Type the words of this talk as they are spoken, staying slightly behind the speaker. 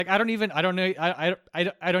Like, I don't know,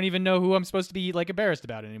 I don't even know who I'm supposed to be like embarrassed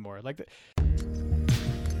about anymore. Like,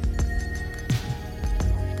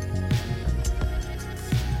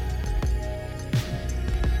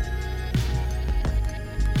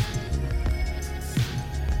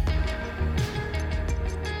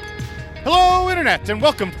 Hello, Internet, and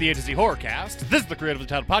welcome to the A to Z Horrorcast. This is the creatively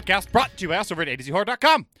titled podcast brought to you us over at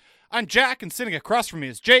AtoZHorror.com. I'm Jack, and sitting across from me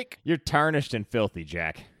is Jake. You're tarnished and filthy,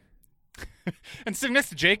 Jack. And sitting next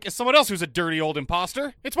to Jake is someone else who's a dirty old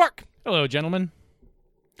imposter. It's Mark. hello, gentlemen.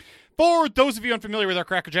 For those of you unfamiliar with our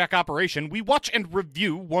Cracker Jack operation, we watch and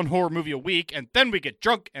review one horror movie a week, and then we get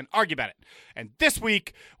drunk and argue about it. And this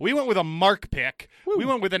week, we went with a Mark pick. Woo. We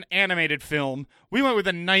went with an animated film. We went with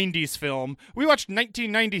a 90s film. We watched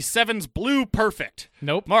 1997's Blue Perfect.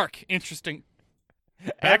 Nope. Mark, interesting.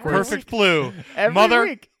 Backwards. Perfect Blue. Every Mother.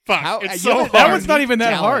 week. Fuck. It's so hard. That one's not even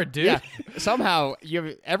that hard, dude. Yeah. Somehow, you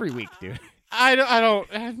have every week, dude.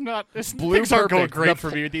 I'm not. Blue Things aren't going Perfect. great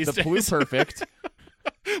for me these days. The Blue Perfect.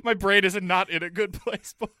 My brain is not in a good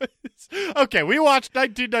place, boys. Okay, we watched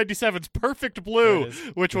 1997's Perfect Blue,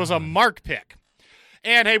 which was a Mark pick.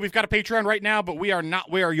 And hey, we've got a Patreon right now, but we are not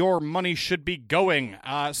where your money should be going.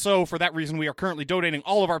 So for that reason, we are currently donating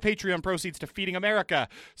all of our Patreon proceeds to Feeding America.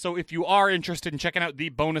 So if you are interested in checking out the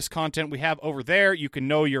bonus content we have over there, you can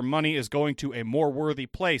know your money is going to a more worthy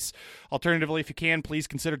place. Alternatively, if you can, please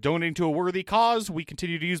consider donating to a worthy cause. We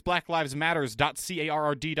continue to use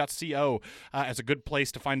blacklivesmatters.carrd.co as a good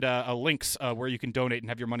place to find links where you can donate and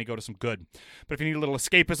have your money go to some good. But if you need a little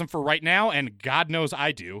escapism for right now, and God knows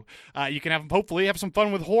I do, you can hopefully have some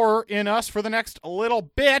fun with horror in us for the next little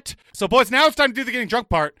bit. So, boys, now it's time to do the getting drunk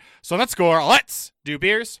part. So let's score. Let's do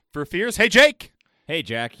beers for fears. Hey, Jake. Hey,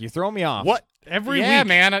 Jack, you throw me off. What? Every yeah, week.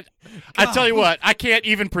 man. I tell you what, I can't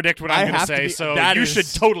even predict what I'm going to say, so you should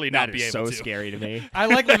totally not be able to. That is so scary to me. I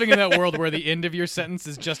like living in that world where the end of your sentence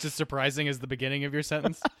is just as surprising as the beginning of your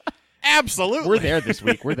sentence. Absolutely. We're there this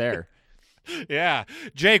week. We're there. Yeah.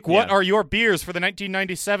 Jake, what are your beers for the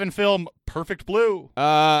 1997 film Perfect Blue?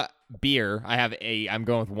 Beer. I'm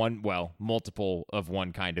going with multiple of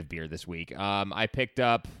one kind of beer this week. I picked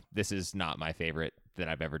up, this is not my favorite that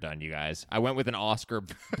I've ever done, you guys. I went with an Oscar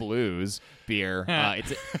Blues beer.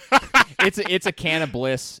 It's a Can of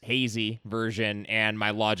Bliss hazy version, and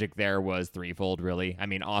my logic there was threefold, really. I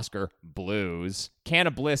mean, Oscar Blues. Can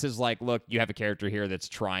of Bliss is like, look, you have a character here that's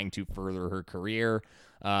trying to further her career,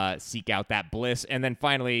 seek out that bliss, and then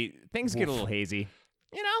finally, things get a little hazy.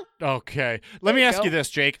 You know? Okay. Let me ask you this,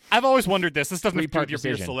 Jake. I've always wondered this. This doesn't have to do with your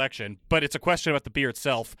beer decision. Selection, but it's a question about the beer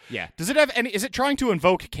itself. Yeah. Does it have is it trying to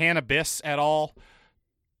invoke cannabis at all?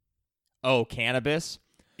 Oh, cannabis?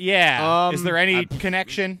 Yeah. Is there any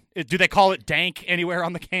connection? Do they call it dank anywhere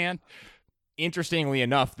on the can? Interestingly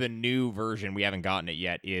enough, the new version, we haven't gotten it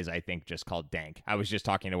yet, is, I think, just called dank. I was just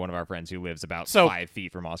talking to one of our friends who lives about 5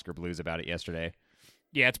 feet from Oscar Blues about it yesterday.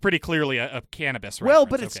 Yeah, it's pretty clearly a cannabis Well,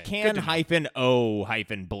 reference. but it's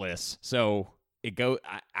can-o-bliss. So it go.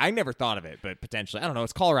 I never thought of it, but potentially, I don't know.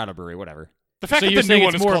 It's Colorado Brewery, whatever. The fact So that you're the saying new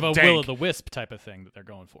one it's is more of called a dank. Will of the Wisp type of thing that they're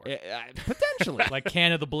going for. Potentially. Like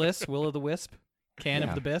Can of the Bliss, Will of the Wisp, Can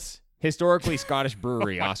of the Biss. Historically Scottish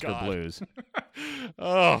brewery, Oscar God. Blues.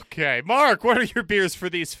 Okay. Mark, what are your beers for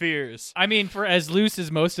these fears? I mean, for as loose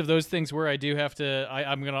as most of those things were, I do have to.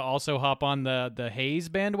 I'm going to also hop on the Haze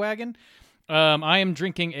bandwagon. I am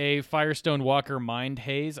drinking a Firestone Walker Mind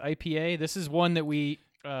Haze IPA. This is one that we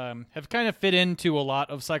have kind of fit into a lot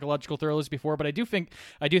of psychological thrillers before, but I do think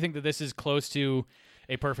that this is close to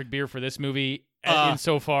a perfect beer for this movie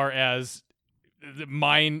insofar as the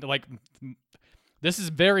mind. Like, this is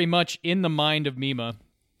very much in the mind of Mima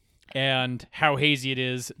and how hazy it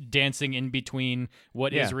is, dancing in between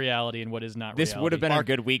what is reality and what is not This reality. would have been a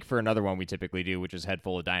good week for another one we typically do, which is Head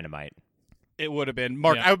Full of Dynamite. It would have been.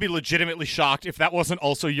 Mark, I would be legitimately shocked if that wasn't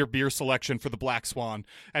also your beer selection for the Black Swan.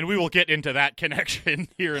 And we will get into that connection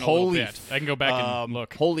here in a little bit. I can go back and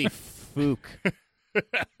look. Holy fook.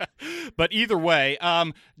 But either way,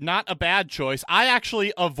 not a bad choice. I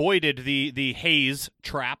actually avoided the haze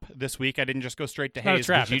trap this week. I didn't just go straight to Not a haze.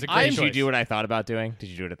 trap. It's a great Did you choice. do what I thought about doing?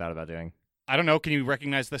 I don't know. Can you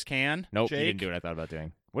recognize this can? Nope, Jake? you didn't do what I thought about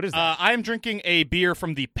doing. What is that? I am drinking a beer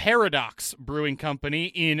from the Paradox Brewing Company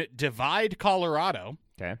in Divide, Colorado.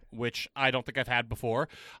 Okay. Which I don't think I've had before.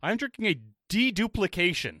 I'm drinking a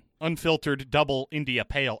Deduplication Unfiltered Double India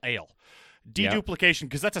Pale Ale. Deduplication,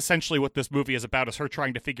 because that's essentially what this movie is about, is her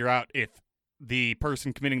trying to figure out if the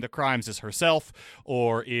person committing the crimes is herself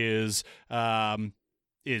or is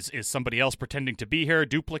somebody else pretending to be her,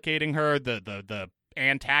 duplicating her. The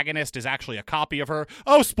antagonist is actually a copy of her.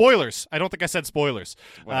 Oh, spoilers! I don't think I said spoilers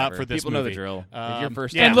for this People movie. know the drill. If your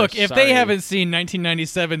first And time, look, if sorry. they haven't seen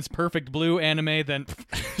 1997's Perfect Blue anime, then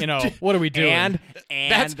what are we doing? and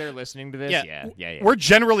That's- they're listening to this, yeah. We're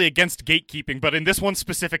generally against gatekeeping, but in this one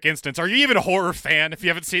specific instance, are you even a horror fan if you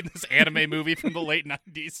haven't seen this anime movie from the late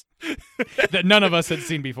 90s? That none of us had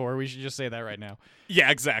seen before. We should just say that right now. Yeah,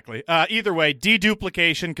 exactly. Either way,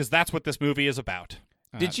 deduplication, because that's what this movie is about.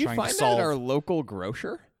 Did you trying to find that solve- at our local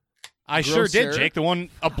grocer? I sure did, Grocer? Jake. The one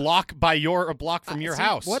a block from your See,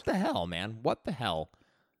 house. What the hell, man? What the hell?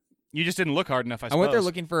 You just didn't look hard enough, I I suppose. went there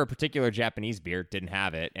looking for a particular Japanese beer, didn't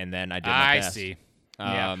have it, and then I did my I best. see.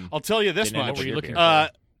 Yeah. I'll tell you this didn't end much. up with your beer.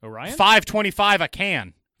 Orion? $5.25 a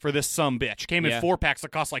can for this sumbitch. Came in Yeah. 4-packs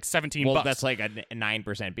that cost like $17. Well, that's like a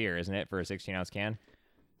 9% beer, isn't it, for a 16-ounce can?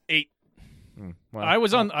 8. Well, I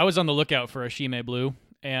was on the lookout for a Shime Blue,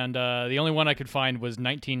 and the only one I could find was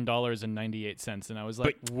 $19.98, and I was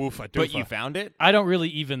like, But woofa doofa. but you found it? I don't really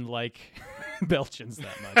even like Belgians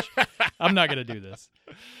that much. I'm not gonna do this.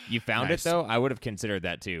 You found Nice. it, though? I would have considered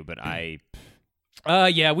that, too, but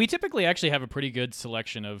Yeah, we typically actually have a pretty good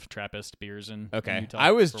selection of Trappist beers in Utah.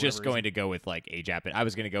 I was for just whatever going to go with like a Japan. I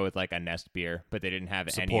was going to go with like a Nest beer, but they didn't have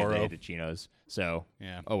any of Sapporo. the Chinos. So,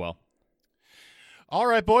 Yeah. oh well. All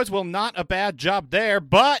right, boys. Well, not a bad job there,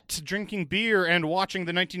 but drinking beer and watching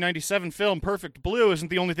the 1997 film Perfect Blue isn't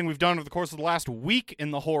the only thing we've done over the course of the last week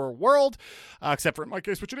in the horror world, except for in my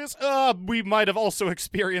case, which it is. We might have also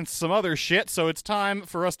experienced some other shit, so it's time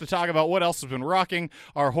for us to talk about what else has been rocking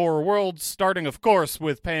our horror world, starting, of course,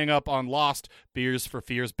 with paying up on Lost Beers for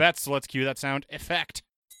Fears bets. So let's cue that sound effect.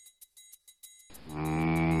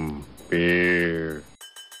 Beer.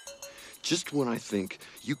 Just when I think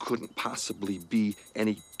you couldn't possibly be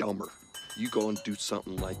any dumber, you go and do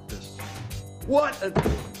something like this. What an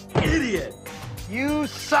idiot! You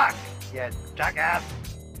suck, you jackass!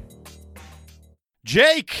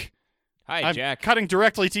 Jake! Hi, I'm Jack. cutting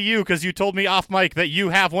directly to you because you told me off mic that you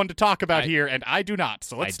have one to talk about here, and I do not.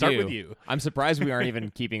 So let's start do. with you. I'm surprised we aren't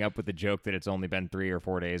even keeping up with the joke that it's only been 3 or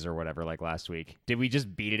 4 days or whatever, like last week. Did we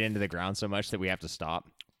just beat it into the ground so much that we have to stop?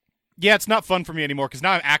 Yeah, it's not fun for me anymore because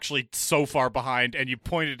now I'm actually so far behind, and you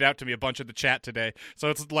pointed it out to me a bunch in the chat today, so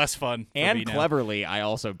it's less fun. For me And now. cleverly, I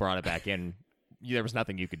also brought it back in. There was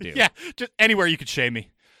nothing you could do. Yeah, just anywhere you could shame me.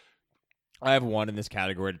 I have one in this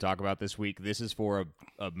category to talk about this week. This is for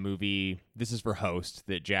a movie. This is for Host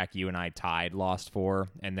that Jack, you and I tied Lost for,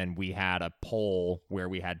 and then we had a poll where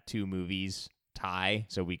we had 2 movies tie,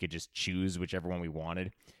 so we could just choose whichever one we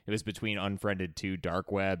wanted. It was between Unfriended 2,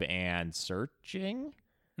 Dark Web, and Searching.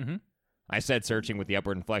 Mm-hmm. I said Searching with the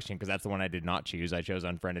upward inflection because that's the one I did not choose. I chose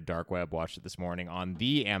Unfriended Dark Web, watched it this morning on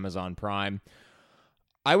the Amazon Prime.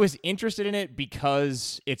 I was interested in it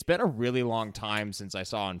because it's been a really long time since I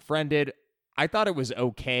saw Unfriended. I thought it was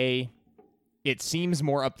okay. It seems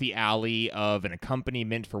more up the alley of an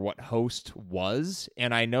accompaniment for what Host was,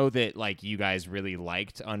 and I know that like you guys really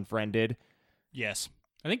liked Unfriended. Yes.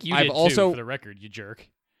 I think you I've did also- too, for the record, you jerk.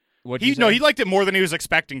 What He liked it more than he was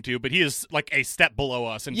expecting to, but he is like a step below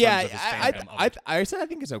us in Yeah, terms of his fandom of it. I said I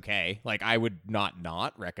think it's okay. Like I would not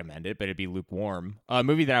recommend it, but it'd be lukewarm. A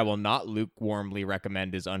movie that I will not lukewarmly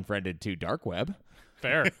recommend is Unfriended 2, Dark Web.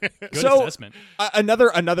 Fair. Good So- assessment.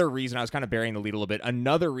 Another reason, I was kind of burying the lead a little bit.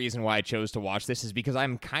 Another reason why I chose to watch this is because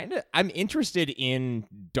I'm interested in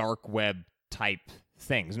dark web type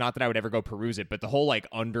things. Not that I would ever go peruse it, but the whole like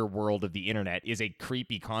underworld of the internet is a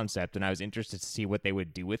creepy concept, and I was interested to see what they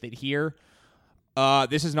would do with it here.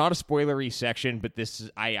 This is not a spoilery section, but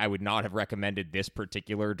I would not have recommended this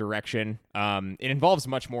particular direction. It involves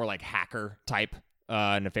much more like hacker type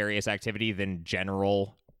nefarious activity than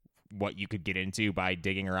general what you could get into by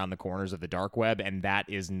digging around the corners of the dark web, and that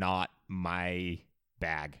is not my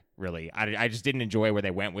bag, really. I just didn't enjoy where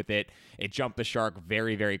they went with it. It jumped the shark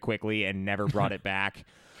very, very quickly and never brought it back.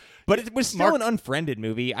 But it was still an unfriended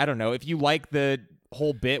movie. I don't know. If you like the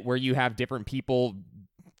whole bit where you have different people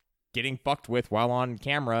getting fucked with while on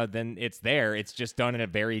camera, then it's there. It's just done in a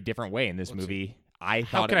very different way in this movie. I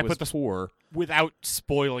How thought can it I was put this poor. without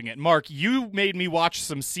spoiling it? Mark, you made me watch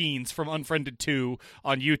some scenes from Unfriended 2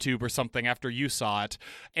 on YouTube or something after you saw it,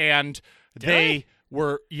 and they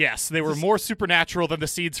were more supernatural than the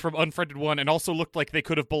scenes from Unfriended 1, and also looked like they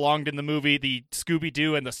could have belonged in the movie, the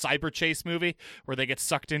Scooby-Doo and the Cyber Chase movie, where they get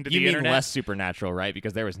sucked into You the mean internet. less supernatural, right?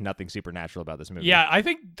 Because there was nothing supernatural about this movie. Yeah, I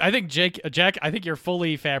think Jack, I think you're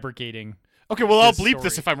fully fabricating. Okay, well, I'll this bleep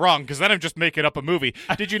this story. if I'm wrong, because then I'm just making up a movie.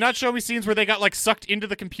 Did you not show me scenes where they got, like, sucked into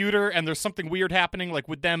the computer and there's something weird happening, like,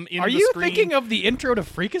 with them in Are the you screen? thinking of the intro to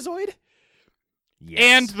Freakazoid?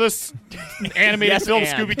 And the animated Yes, film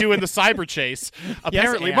and. Scooby-Doo and the Cyber Chase.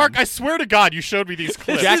 Apparently, and. Mark, I swear to God, you showed me these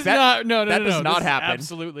clips. Jack, This is not, no, that does not this is happen.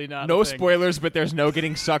 Absolutely not. No a thing. spoilers, but there's no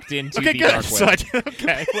getting sucked into Okay, the good. dark So web.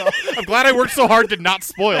 okay, well, I'm glad I worked so hard to not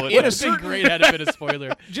spoil it. In a It's been great had it been a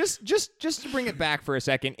spoiler. Just to bring it back for a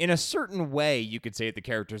second, in a certain way, you could say the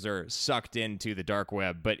characters are sucked into the dark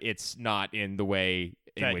web, but it's not in the way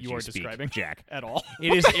in That which you are speak, describing. Jack. At all.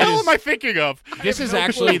 It is. What the hell am I thinking of? This is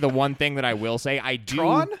actually the one thing that I will say. I do.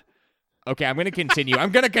 Tron? Okay, I'm going to continue.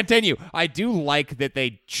 I do like that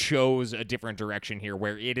they chose a different direction here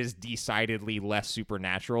where it is decidedly less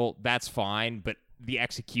supernatural. That's fine, but the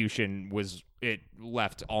execution it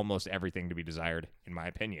left almost everything to be desired, in my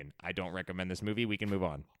opinion. I don't recommend this movie. We can move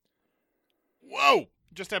on. Whoa!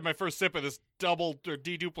 Just had my first sip of this double or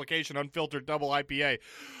deduplication unfiltered double IPA.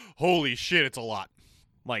 Holy shit, it's a lot.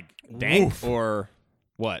 Like, dank Woof. or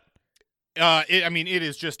what? It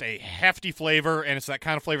is just a hefty flavor, and it's that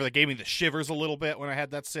kind of flavor that gave me the shivers a little bit when I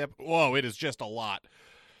had that sip. Whoa, it is just a lot.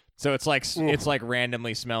 So it's like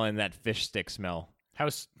randomly smelling that fish stick smell.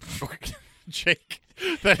 House. Jake,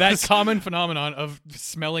 That is- common phenomenon of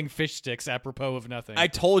smelling fish sticks apropos of nothing. I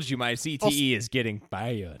told you my CTE is getting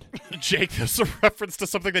bad. Jake, this is a reference to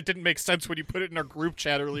something that didn't make sense when you put it in our group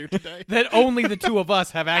chat earlier today. that only the two of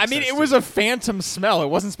us have I access mean, it to. was a phantom smell. It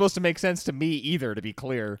wasn't supposed to make sense to me either, to be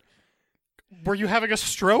clear. Were you having a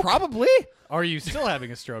stroke? Probably. Are you still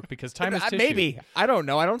having a stroke? Because time is tissue. Maybe. I don't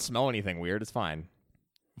know. I don't smell anything weird. It's fine.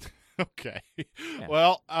 Okay.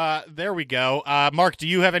 Well, there we go. Mark, do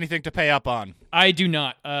you have anything to pay up on? I do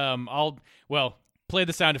not. I'll play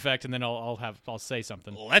the sound effect and then I'll say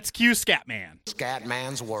something. Let's cue Scatman.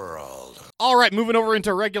 Scatman's World. All right, moving over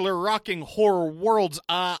into regular rocking horror worlds.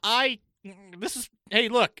 Hey,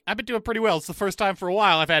 look, I've been doing pretty well. It's the first time for a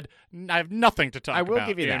while I have nothing to talk I will about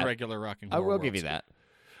give you in that. regular rocking I horror will worlds. give you that.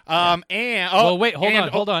 Wait,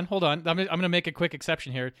 hold on. I'm gonna make a quick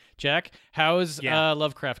exception here, Jack. How's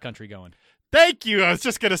Lovecraft Country going? Thank you. I was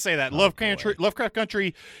just gonna say that. Lovecraft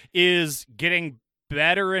Country is getting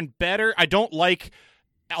better and better. I don't like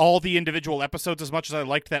all the individual episodes as much as I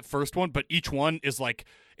liked that first one, but each one is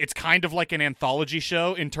it's kind of like an anthology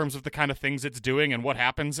show in terms of the kind of things it's doing and what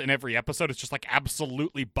happens in every episode. It's just like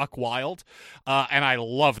absolutely buck wild, and I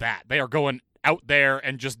love that. They are going out there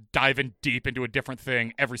and just diving deep into a different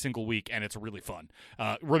thing every single week, and it's really fun.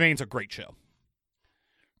 Remains a great show.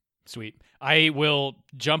 Sweet. I will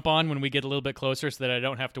jump on when we get a little bit closer so that I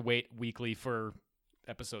don't have to wait weekly for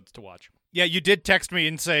episodes to watch. Yeah, you did text me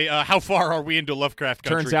and say, how far are we into Lovecraft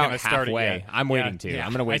Country? Turns out Can I start it halfway. yet? I'm waiting to. Yeah.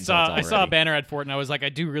 I'm going to wait I until it's all saw a ready. banner ad for it and I was like, I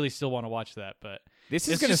do really still want to watch that, but This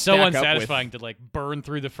is it's going to just so stack up unsatisfying to burn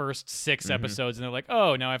through the first 6 episodes and they're like,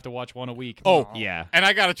 oh, now I have to watch one a week. Oh, yeah. And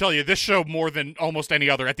I got to tell you, this show more than almost any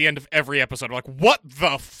other, at the end of every episode, I'm like, what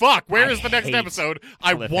the fuck? Where is the next hate episode?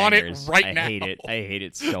 I want it cliffhangers. right now. I hate it. I hate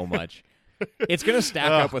it so much. It's going to stack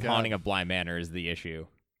up with God. Haunting of Bly Manor is the issue.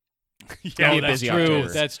 Yeah, be a that's busy true. October.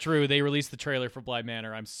 That's true. They released the trailer for Bly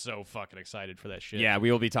Manor. I'm so fucking excited for that shit. Yeah,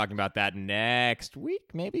 we will be talking about that next week,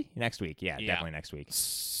 maybe? Next week. Yeah, definitely next week.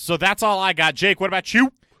 So that's all I got. Jake, what about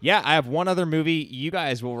you? Yeah, I have one other movie you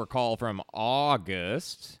guys will recall from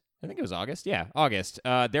August. I think it was August. Yeah, August.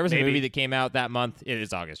 There was a Maybe. movie that came out that month. It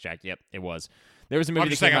is August, Jack. Yep, it was. There was a I'm movie that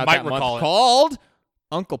just came saying I out might that recall month it. called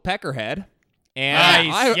Uncle Peckerhead. And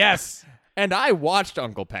Nice. Yes. And I watched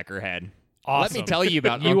Uncle Peckerhead. Awesome. Let me tell you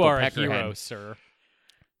about You Uncle are a Peckerhead. hero, sir.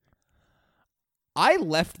 I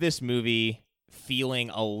left this movie feeling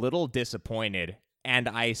a little disappointed, and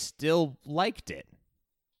I still liked it.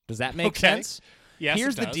 Does that make Okay. sense? Yes,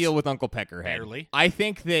 Here's it the does. deal with Uncle Peckerhead. Barely. I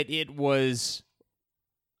think that it was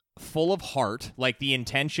full of heart. Like, the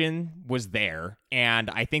intention was there, and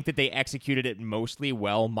I think that they executed it mostly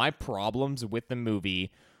well. My problems with the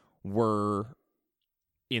movie were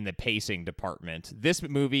in the pacing department. This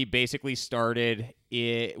movie basically started,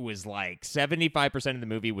 it was like 75% of the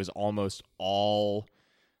movie was almost all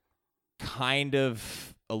kind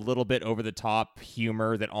of a little bit over the top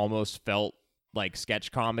humor that almost felt like sketch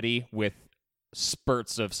comedy with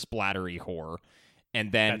spurts of splattery horror.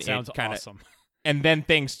 And then That sounds it kind of awesome. and then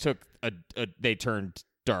things took they turned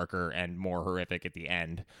darker and more horrific at the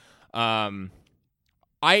end.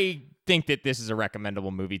 I think that this is a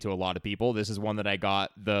recommendable movie to a lot of people. This is one that I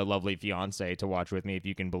got the lovely fiance to watch with me, if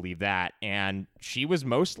you can believe that, and she was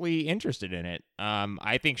mostly interested in it.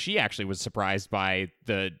 I think she actually was surprised by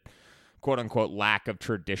the quote-unquote lack of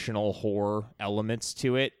traditional horror elements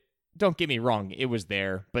to it. Don't get me wrong, it was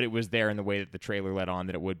there, but it was there in the way that the trailer led on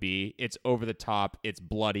that it would be. It's over the top, it's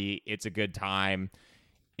bloody, it's a good time.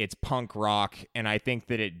 It's punk rock, and I think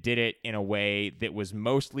that it did it in a way that was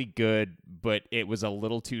mostly good, but it was a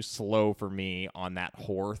little too slow for me on that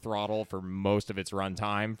horror throttle for most of its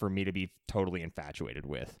runtime for me to be totally infatuated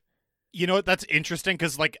with. You know what? That's interesting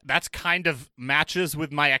because, like, that's kind of matches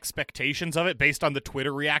with my expectations of it based on the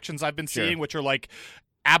Twitter reactions I've been seeing, which are, like,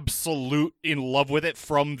 absolute in love with it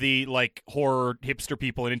from the, like, horror hipster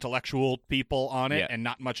people and intellectual people on it and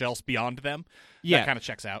not much else beyond them. That kind of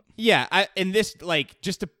checks out. Yeah, and this, like,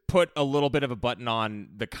 just to put a little bit of a button on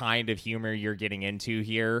the kind of humor you're getting into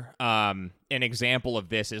here, an example of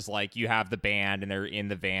this is, like, you have the band and they're in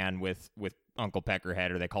the van with Uncle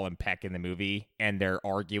Peckerhead, or they call him Peck in the movie, and they're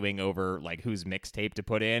arguing over, like, whose mixtape to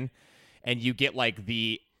put in, and you get, like,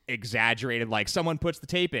 the exaggerated, like, someone puts the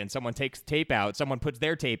tape in, someone takes the tape out, someone puts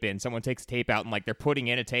their tape in, someone takes the tape out, and, like, they're putting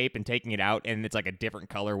in a tape and taking it out, and it's, like, a different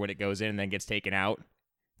color when it goes in and then gets taken out.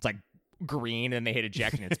 It's, like, green, and they hit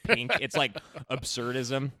eject, and it's pink. It's, like,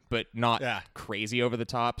 absurdism, but not crazy over the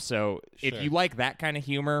top. So if you like that kind of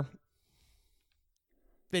humor,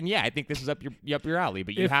 then I think this is up your alley.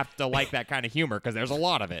 But you have to like that kind of humor because there's a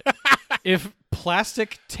lot of it. If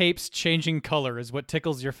plastic tapes changing color is what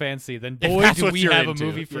tickles your fancy, then boy, do we have a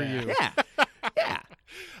movie for you.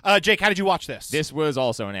 Yeah. Jake, how did you watch this? This was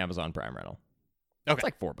also an Amazon Prime rental. Okay. It's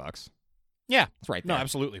like $4. Yeah. It's right there. No,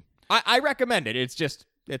 absolutely. I recommend it. It's just,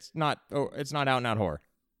 it's not out and out horror.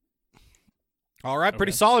 All right,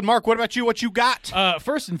 pretty solid. Mark, what about you? What you got?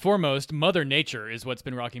 First and foremost, Mother Nature is what's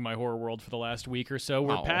been rocking my horror world for the last week or so.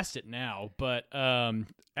 We're past it now, but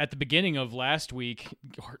at the beginning of last week,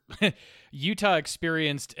 Utah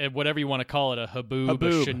experienced whatever you want to call it, a haboob,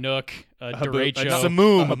 a Chinook, a derecho. A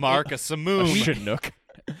Simoom, Mark, a Simoom. A Chinook.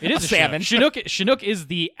 It is a salmon. Chinook is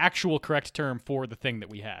the actual correct term for the thing that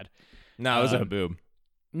we had. No, it was a haboob.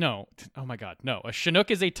 No. Oh, my God. No. A Chinook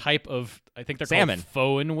is a type of, I think they're salmon.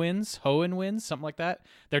 called Hohen winds, something like that.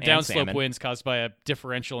 They're downslope salmon. winds caused by a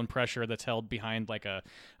differential in pressure that's held behind like a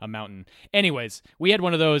mountain. Anyways, we had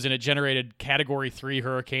one of those, and it generated Category 3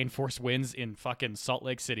 hurricane force winds in fucking Salt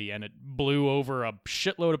Lake City, and it blew over a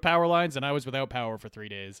shitload of power lines, and I was without power for 3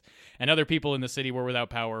 days. And other people in the city were without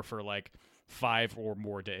power for like 5 or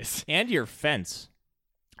more days. And your fence.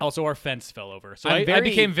 Also, our fence fell over. So I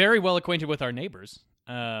became very well acquainted with our neighbors.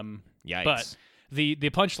 Yikes. But the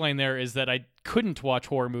punchline there is that I couldn't watch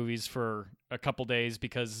horror movies for a couple days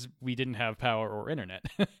because we didn't have power or internet.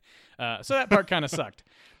 So that part kind of sucked.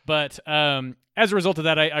 But as a result of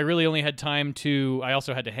that, I really only had time to... I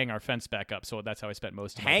also had to hang our fence back up, so that's how I spent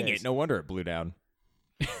most of my days. Hang it. No wonder it blew down.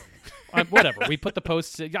 Whatever. We put the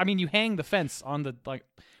posts... I mean, you hang the fence on the... like.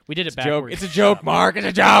 We did it backwards. It's a joke, Mark. It's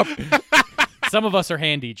a joke. Some of us are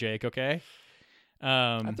handy, Jake, okay?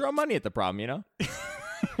 I throw money at the problem, you know?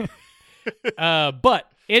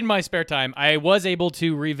 But in my spare time, I was able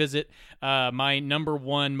to revisit my number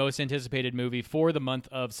one most anticipated movie for the month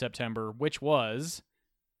of September, which was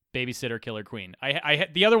Babysitter Killer Queen.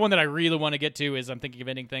 The other one that I really want to get to is I'm thinking of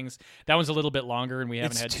ending things. That one's a little bit longer, and we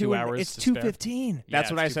haven't had 2 hours. It's to spare. 2:15.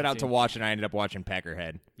 That's what I set out to watch, and I ended up watching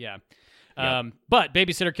Peckerhead. Yeah. But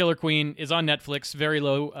Babysitter Killer Queen is on Netflix, very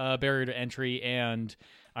low barrier to entry, and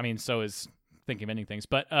I mean, so is Thinking of Ending Things.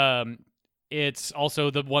 But it's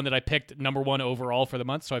also the one that I picked number one overall for the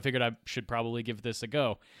month, so I figured I should probably give this a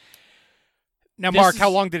go. Now, Mark, how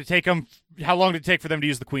long did it take them? How long did it take for them to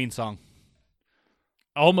use the Queen song?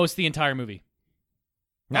 Almost the entire movie.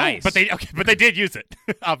 Nice. But they did use it,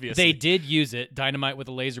 obviously. They did use it. Dynamite with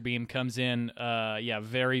a laser beam comes in,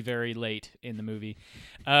 very, very late in the movie.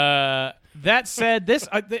 That said,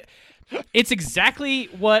 it's exactly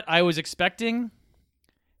what I was expecting,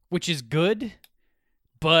 which is good,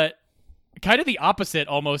 but kind of the opposite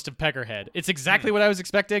almost of Peckerhead. It's exactly what I was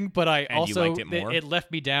expecting, but you liked it more? It left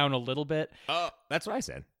me down a little bit. Oh, that's what I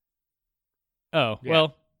said. Oh, yeah.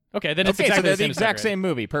 Well... Okay, then it's okay, exactly so the the exact Peckerhead. same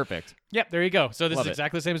movie. Perfect. Yep, there you go. So this Love is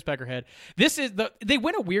exactly the same as Peckerhead. They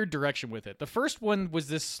went a weird direction with it. The first one was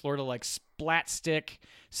this sort of like splat stick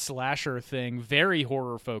slasher thing, very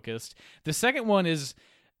horror focused. The second one is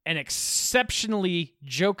an exceptionally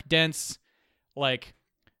joke dense, like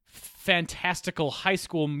fantastical high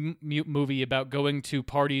school movie about going to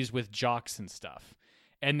parties with jocks and stuff.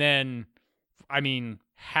 And then, I mean,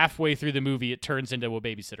 halfway through the movie, it turns into a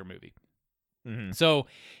babysitter movie. Mm-hmm. So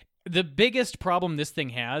the biggest problem this thing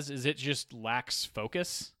has is it just lacks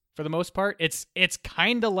focus for the most part. It's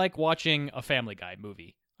kind of like watching a Family Guy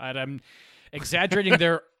movie. And I'm exaggerating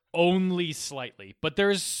there only slightly, but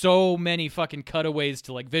there's so many fucking cutaways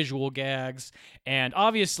to like visual gags, and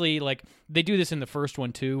obviously like they do this in the first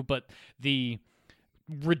one too, but the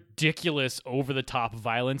ridiculous, over-the-top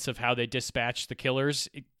violence of how they dispatch the killers.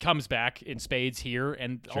 It comes back in spades here,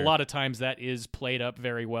 and a lot of times that is played up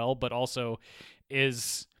very well, but also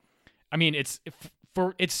is, I mean, it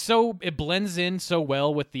blends in so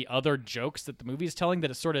well with the other jokes that the movie is telling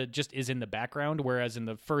that it sort of just is in the background, whereas in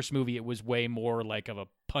the first movie it was way more like of a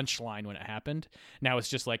punchline when it happened. Now it's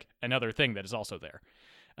just like another thing that is also there.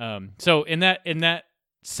 So in that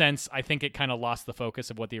sense, I think it kind of lost the focus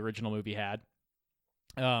of what the original movie had.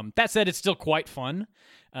 That said, it's still quite fun.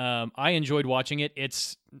 I enjoyed watching it.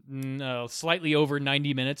 It's slightly over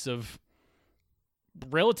 90 minutes of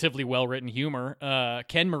relatively well-written humor.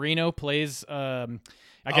 Ken Marino plays, I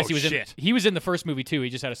guess he was in the first movie too. He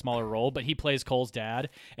just had a smaller role, but he plays Cole's dad,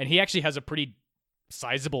 and he actually has a pretty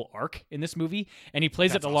sizable arc in this movie, and he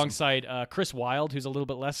plays it alongside Chris Wilde, who's a little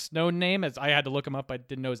bit less known name. As I had to look him up, I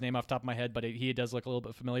didn't know his name off the top of my head, but he does look a little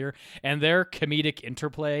bit familiar, and their comedic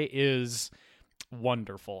interplay is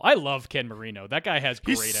wonderful. I love Ken Marino. That guy has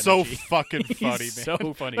great energy. He's so fucking funny, He's man.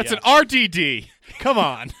 So funny. That's an RDD. Come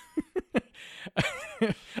on.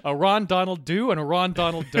 A Ron Donald do and a Ron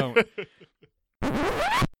Donald don't.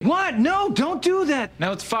 What? No, don't do that.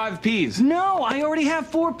 Now it's 5 Ps. No, I already have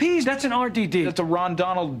 4 Ps. That's an RDD. That's a Ron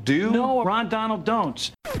Donald do? No, Ron Donald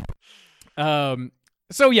don'ts.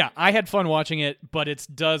 So yeah, I had fun watching it, but it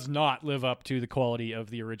does not live up to the quality of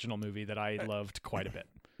the original movie that I loved quite a bit.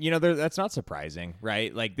 You know, that's not surprising,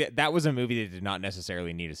 right? Like, that was a movie that did not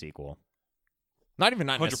necessarily need a sequel. Not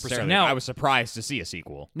 100%. Necessarily. Now, I was surprised to see a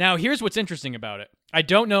sequel. Now, here's what's interesting about it. I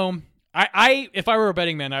don't know. If I were a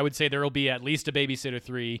betting man, I would say there will be at least a Babysitter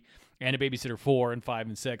 3 and a Babysitter 4 and 5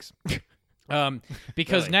 and 6.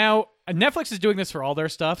 Because now Netflix is doing this for all their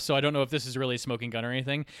stuff, so I don't know if this is really a smoking gun or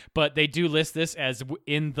anything, but they do list this as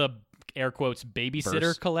in the air quotes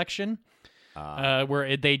Babysitter collection.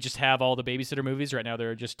 Where they just have all the Babysitter movies. Right now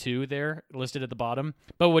there are just 2 there listed at the bottom.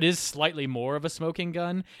 But what is slightly more of a smoking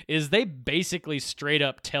gun is they basically straight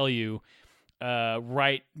up tell you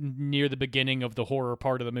right near the beginning of the horror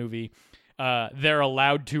part of the movie, they're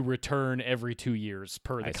allowed to return every 2 years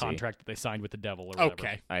per the contract that they signed with the devil or whatever.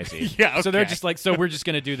 Okay. I see. Yeah, okay. So they're just like, so we're just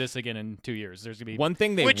going to do this again in 2 years. There's going to be one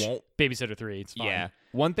thing they won't... Babysitter 3, it's fine. Yeah.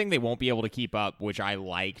 One thing they won't be able to keep up, which I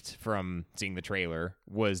liked from seeing the trailer,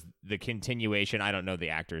 was the continuation. I don't know the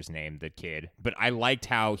actor's name, the kid, but I liked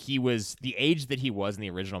how he was, the age that he was in the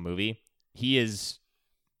original movie, he is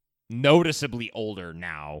noticeably older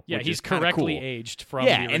now. Yeah, which he's is kinda correctly cool. aged from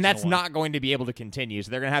the original and that's one. not going to be able to continue, so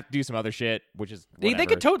they're going to have to do some other shit, which is whatever. They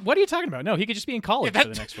could what are you talking about? No, he could just be in college for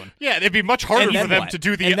the next one. Yeah, it'd be much harder for them to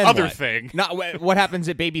do the other thing. Not what happens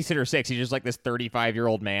at Babysitter 6? He's just like this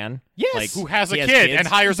 35-year-old man. Yes, like, who has a he has kid kids. and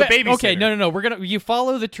hires a babysitter. Okay, no. You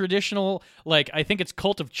follow the traditional, like, I think it's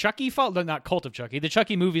Cult of Chucky. Not Cult of Chucky. The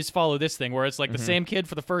Chucky movies follow this thing where it's like the same kid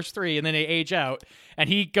for the first 3, and then they age out, and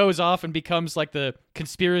he goes off and becomes like the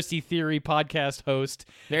conspiracy theory podcast host.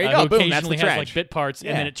 There you go. Who Boom, that's occasionally the has trash. like bit parts,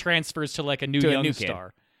 and then it transfers to like a new young kid.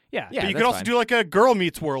 star. Yeah, Yeah, But you that's could also fine. do like a Girl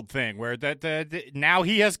Meets World thing where now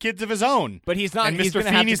he has kids of his own. But he's not. And He's Mr. going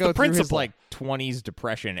to have to Feeney's go the through his principal. like 20s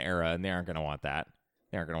depression era, and they aren't going to want that.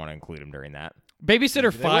 They aren't going to want to include him during that.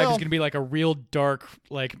 Babysitter 5 is will. going to be like a real dark,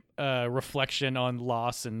 like, reflection on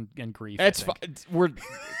loss and grief. I It's think. we're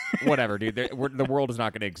whatever, dude. The world is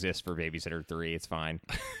not going to exist for Babysitter 3. It's fine.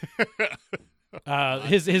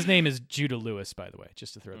 His name is Judah Lewis, by the way,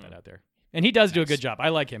 just to throw that out there. And he does do a good job. I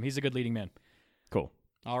like him. He's a good leading man. Cool.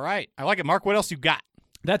 All right. I like it. Mark, what else you got?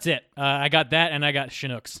 That's it. I got that, and I got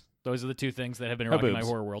Shinooks. Those are the 2 things that have been rocking my Haboobs.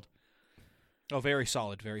 horror world. Oh, very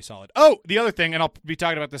solid. Very solid. Oh, the other thing, and I'll be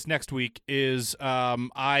talking about this next week, is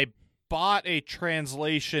I bought a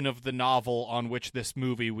translation of the novel on which this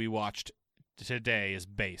movie we watched today is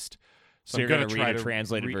based. So I'm you're gonna going to try read a to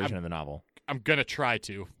translated version of the novel. I'm going to try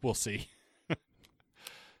to. We'll see.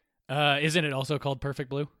 Isn't it also called Perfect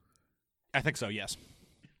Blue? I think so, yes.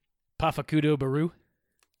 Pafakudo Baru?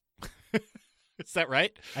 Is that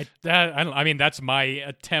right? I mean, that's my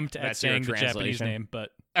attempt at That's your saying the Japanese translation. name,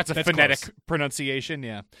 but That's a phonetic pronunciation,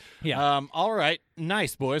 yeah. Yeah. All right.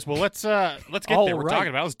 Nice, boys. Well, let's get All there. We're right. talking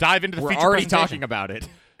about it. Let's dive into the We're feature already presentation. talking about it.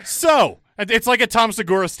 So, it's like a Tom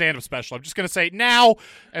Segura stand-up special. I'm just going to say now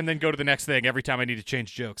and then go to the next thing every time I need to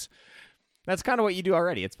change jokes. That's kind of what you do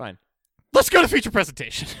already. It's fine. Let's go to feature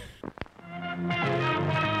presentation.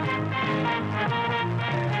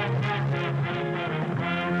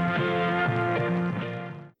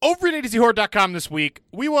 Over at ADCHorror.com this week,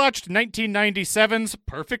 we watched 1997's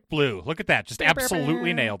Perfect Blue. Look at that. Just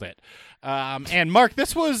absolutely nailed it. And Mark,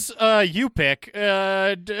 this was you pick.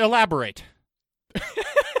 Elaborate.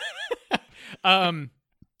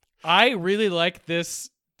 I really like this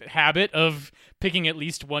habit of picking at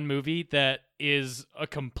least one movie that is a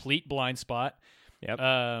complete blind spot. Yep.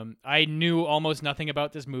 I knew almost nothing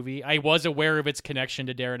about this movie. I was aware of its connection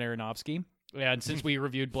to Darren Aronofsky. And since we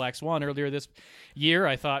reviewed Black Swan earlier this year,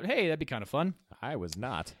 I thought, hey, that'd be kind of fun. I was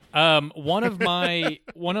not. One of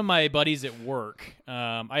my buddies at work.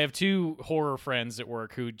 I have two horror friends at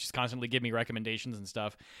work who just constantly give me recommendations and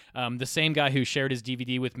stuff. The same guy who shared his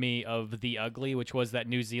DVD with me of The Ugly, which was that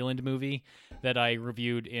New Zealand movie that I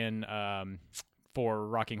reviewed in for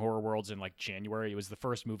Rocking Horror Worlds in like January. It was the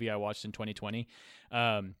first movie I watched in 2020.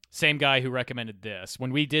 Same guy who recommended this.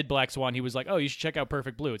 When we did Black Swan, he was like, oh, you should check out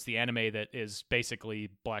Perfect Blue. It's the anime that is basically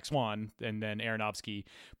Black Swan. And then Aronofsky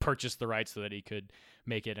purchased the rights so that he could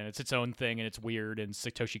make it. And it's its own thing, and it's weird. And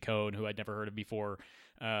Satoshi Kon, who I'd never heard of before.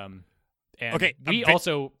 And we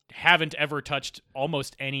also haven't ever touched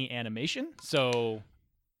almost any animation. So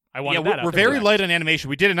I wanted that. We're very light on animation.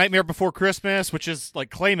 We did A Nightmare Before Christmas, which is like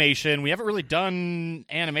claymation. We haven't really done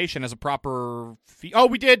animation as a proper.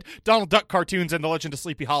 We did Donald Duck cartoons and The Legend of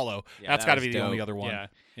Sleepy Hollow. Yeah, That's that got to was be the dope. only other one.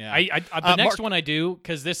 Yeah. The next one I do,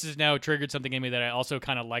 because this has now triggered something in me that I also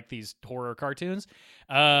kind of like these horror cartoons.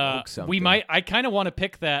 I kind of want to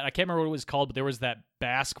pick that. I can't remember what it was called, but there was that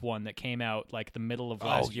Basque one that came out like the middle of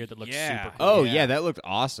last year that looked super cool. Oh yeah, that looked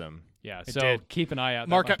awesome. Yeah, It so did. keep an eye out.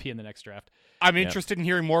 Mark, That might be in the next draft. I'm interested in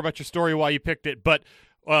hearing more about your story, why you picked it, but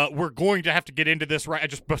we're going to have to get into this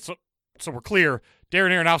right. So we're clear.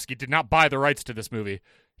 Darren Aronofsky did not buy the rights to this movie.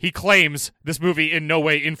 He claims this movie in no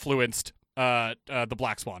way influenced the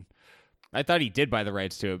Black Swan. I thought he did buy the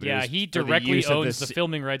rights to it. But it was he for the directly use of owns the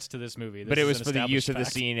filming rights to this movie. But it was for the use of the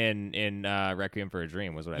fact. scene in Requiem for a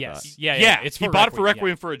Dream, was what I thought. Yeah. It's he for bought it for Requiem,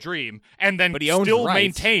 Requiem for a Dream, and then But he owns still the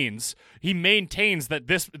rights. maintains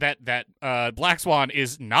that Black Swan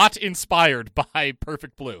is not inspired by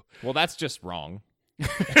Perfect Blue. Well, that's just wrong.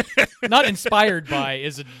 Not inspired by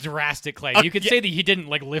is a drastic claim. You could say that he didn't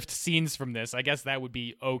like lift scenes from this. I guess that would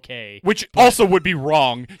be okay. Which also would be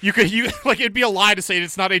wrong. It'd be a lie to say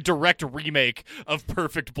it's not a direct remake of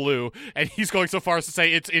Perfect Blue, and he's going so far as to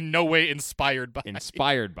say it's in no way inspired by.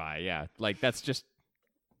 Inspired by, yeah. Like that's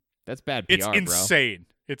bad PR, It's insane. bro.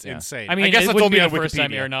 It's insane. I mean, guess it that's wouldn't only be on the first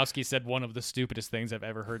time Wikipedia. Aronofsky said one of the stupidest things I've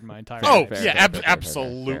ever heard in my entire Oh, life. yeah,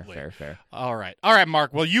 absolutely. Fair. All right,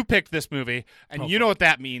 Mark. Well, you picked this movie, and you know what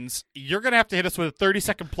that means. You're going to have to hit us with a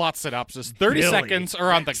 30-second plot synopsis. 30 seconds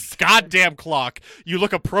are on the goddamn clock. You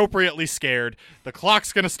look appropriately scared. The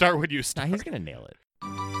clock's going to start when you Nah, start. he's gonna nail it.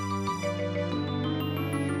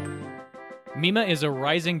 Mima is a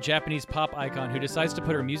rising Japanese pop icon who decides to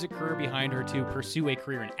put her music career behind her to pursue a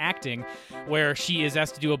career in acting, where she is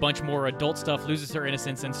asked to do a bunch more adult stuff, loses her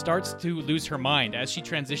innocence, and starts to lose her mind. As she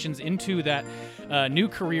transitions into that new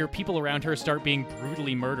career, people around her start being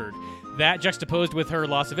brutally murdered. That juxtaposed with her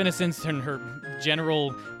loss of innocence and her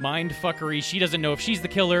general mind fuckery, she doesn't know if she's the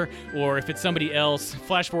killer or if it's somebody else.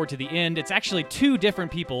 Flash forward to the end, it's actually two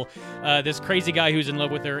different people. This crazy guy who's in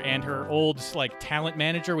love with her and her old talent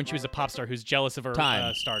manager when she was a pop star who's jealous of her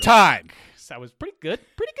stardom. Time. That was pretty good.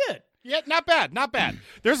 Yeah, not bad.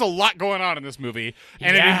 There's a lot going on in this movie,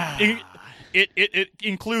 and it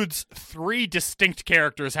includes three distinct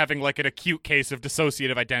characters having like an acute case of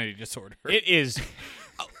dissociative identity disorder. It is.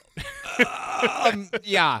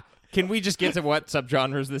 Yeah. Can we just get to what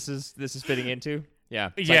subgenres this is fitting into? Yeah.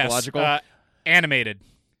 Psychological. Yes, animated.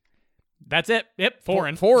 That's it. Yep,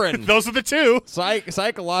 foreign. Foreign. Those are the two.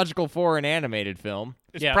 Psychological foreign animated film.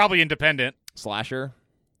 It's probably independent. Slasher.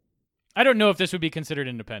 I don't know if this would be considered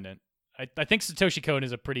independent. I think Satoshi Kon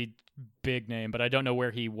is a pretty big name, but I don't know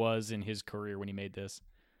where he was in his career when he made this.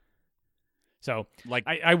 So,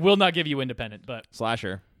 I will not give you independent, but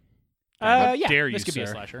Slasher. How yeah, dare this you, could be a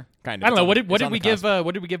sir. slasher. Kind of. I don't know. What It's did on we the give? cusp.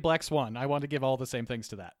 What did we give Black Swan? I want to give all the same things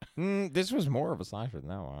to that. This was more of a slasher than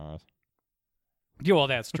that one. Yeah, well,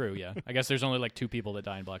 that's true. Yeah, I guess there's only like 2 people that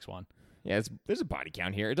die in Black Swan. Yeah, there's a body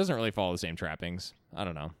count here. It doesn't really follow the same trappings. I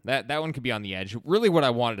don't know. That one could be on the edge. Really, what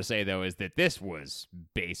I wanted to say though is that this was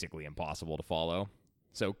basically impossible to follow.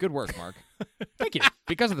 So good work, Mark. Thank you.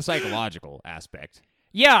 Because of the psychological aspect.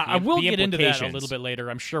 Yeah, I The will get into that a implications. little bit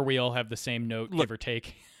later. I'm sure we all have the same note, give or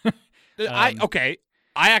take. I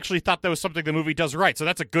actually thought that was something the movie does right, so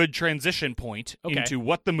that's a good transition point into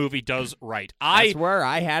what the movie does right. That's where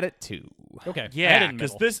I had it too. Okay. Yeah,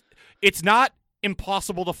 because it's not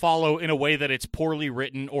impossible to follow in a way that it's poorly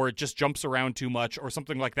written or it just jumps around too much or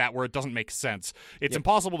something like that where it doesn't make sense. It's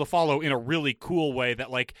impossible to follow in a really cool way that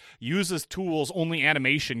uses tools only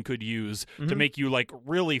animation could use to make you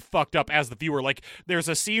really fucked up as the viewer. There's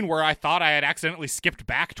a scene where I thought I had accidentally skipped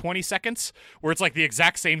back 20 seconds where it's the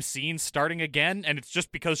exact same scene starting again, and it's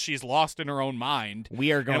just because she's lost in her own mind.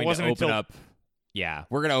 We are going to open up Yeah,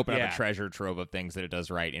 we're going to open Yeah. up a treasure trove of things that it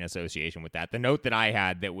does right in association with that. The note that I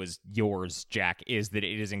had that was yours, Jack, is that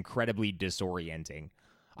it is incredibly disorienting.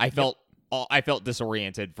 I felt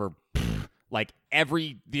disoriented for like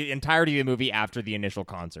the entirety of the movie after the initial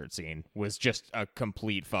concert scene was just a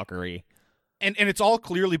complete fuckery. And it's all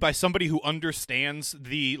clearly by somebody who understands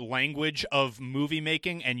the language of movie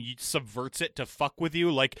making and subverts it to fuck with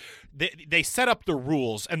you. Like, they set up the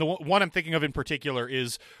rules, and the one I'm thinking of in particular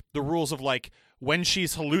is the rules of, like, when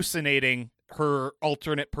she's hallucinating her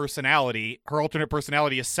alternate personality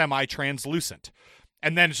is semi-translucent.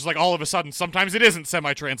 And then it's just like all of a sudden, sometimes it isn't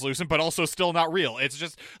semi-translucent, but also still not real. It's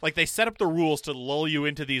just like they set up the rules to lull you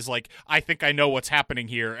into these, like, I think I know what's happening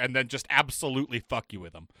here, and then just absolutely fuck you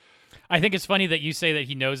with them. I think it's funny that you say that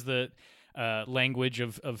he knows the language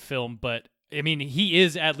of film, but I mean, he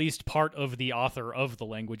is at least part of the author of the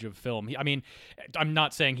language of film. I'm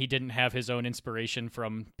not saying he didn't have his own inspiration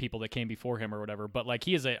from people that came before him or whatever, but like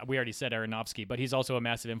we already said Aronofsky, but he's also a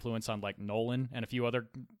massive influence on like Nolan and a few other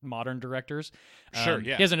modern directors. Sure,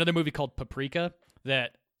 yeah. He has another movie called Paprika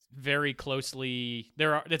that very closely,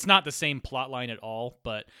 it's not the same plot line at all,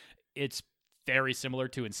 but it's very similar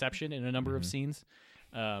to Inception in a number of scenes.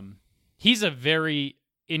 He's a very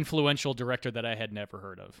influential director that I had never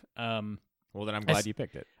heard of. Well, then I'm glad you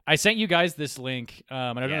picked it. I sent you guys this link,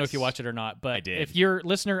 and I don't know if you watched it or not, but I did. If you're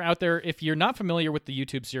listener out there, if you're not familiar with the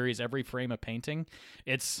YouTube series Every Frame a Painting,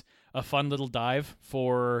 it's a fun little dive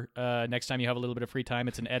for next time you have a little bit of free time.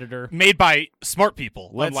 It's an editor. Made by smart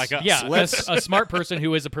people, unlike us. Yeah, a smart person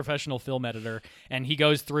who is a professional film editor, and he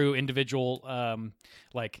goes through individual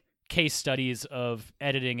like case studies of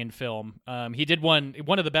editing in film. He did one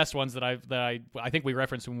of the best ones that I think we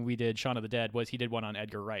referenced when we did Shaun of the Dead was he did one on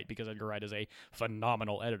Edgar Wright, because Edgar Wright is a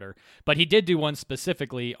phenomenal editor. But he did do one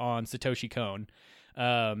specifically on Satoshi Kon.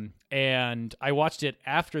 And I watched it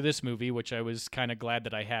after this movie, which I was kind of glad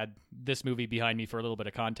that I had this movie behind me for a little bit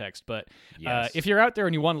of context. But if you're out there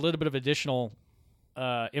and you want a little bit of additional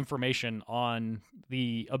information on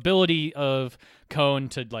the ability of Kon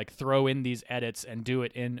to like throw in these edits and do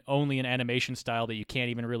it in only an animation style that you can't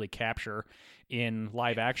even really capture in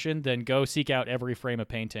live action, then go seek out Every Frame a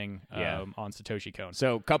Painting on Satoshi Kon.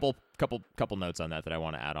 So couple notes on that I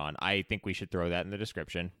want to add on. I think we should throw that in the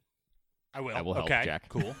description. I will. That will help, okay, Jack.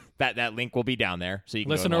 Cool. that link will be down there, so you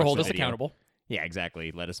can Listener, go and watch hold the us video. accountable. Yeah,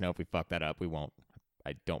 exactly. Let us know if we fuck that up. We won't.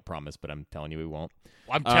 I don't promise, but I'm telling you we won't.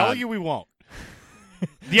 I'm telling you we won't.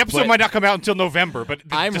 The episode might not come out until November, but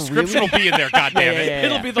the description will be in there, goddammit. Yeah.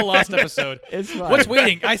 It'll be the lost episode. It's fine. What's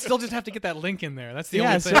waiting? I still just have to get that link in there. That's the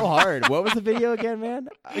only it's thing. so hard. What was the video again, man?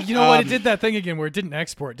 You know what? It did that thing again where it didn't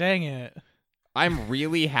export. Dang it. I'm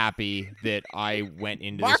really happy that I went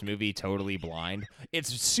into this movie totally blind. It's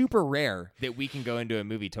super rare that we can go into a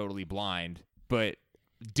movie totally blind, but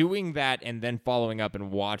doing that and then following up and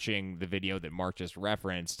watching the video that Mark just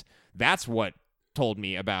referenced, that's what told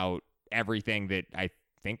me about everything that I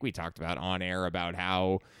think we talked about on air about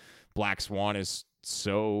how Black Swan is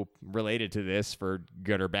so related to this for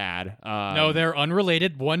good or bad. No, they're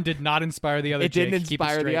unrelated. One did not inspire the other. It Jake. didn't Keep it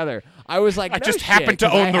inspire straight. the other. I was like, I no just shit, happened to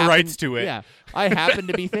 'cause own the rights to it. Yeah, I happened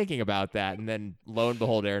to be thinking about that, and then lo and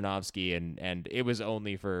behold, Aronofsky, and it was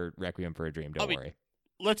only for Requiem for a Dream. Don't worry.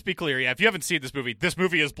 Let's be clear. Yeah, if you haven't seen this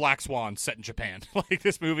movie is Black Swan set in Japan. Like,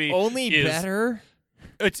 this movie Only is better.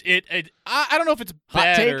 I don't know if it's Hot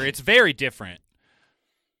better. take? It's very different.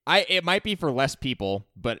 It might be for less people,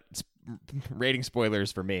 but it's rating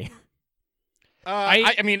spoilers for me.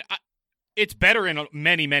 I mean, it's better in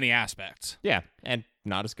many aspects. Yeah, and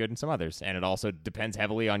not as good in some others, and it also depends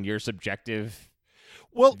heavily on your subjective.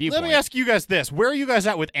 Well, viewpoint. let me ask you guys this: where are you guys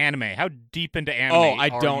at with anime? How deep into anime? Oh, I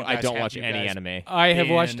are you don't guys? Have watch you any guys- anime. I have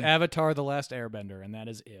watched in- Avatar: The Last Airbender, and that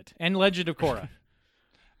is it. And Legend of Korra.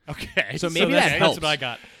 Okay, So maybe that's, that helps. That's what I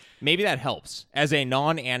got. Maybe that helps as a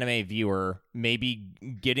non-anime viewer. Maybe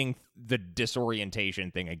getting the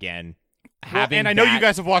disorientation thing again. And I know you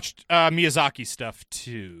guys have watched Miyazaki stuff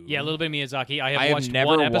too. Yeah, a little bit of Miyazaki. I I have have watched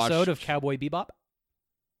never one episode watched- of Cowboy Bebop.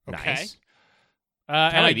 Okay. Nice. And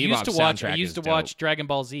I Cowboy used to Bebop watch. soundtrack I used is to dope. watch Dragon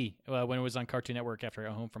Ball Z when it was on Cartoon Network after I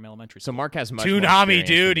got home from elementary So school. Mark has much more Toonami, experience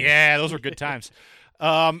dude. than me. Yeah, those were good times.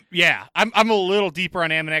 Yeah, I'm a little deeper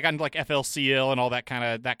on anime. I got into like FLCL and all that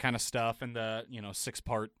kind of stuff, and the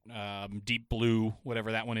 6-part Deep Blue,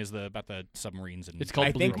 whatever that one is, about the submarines. And It's called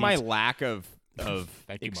I Blue think my Robots. lack of Thank you,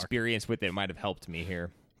 Mark. experience with it might have helped me here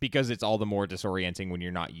because it's all the more disorienting when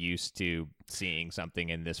you're not used to seeing something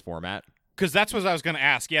in this format. Because that's what I was going to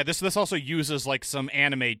ask. Yeah, this also uses like some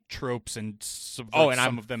anime tropes and subverts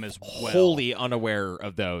some of them as well. Wholly unaware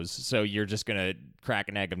of those, so you're just gonna crack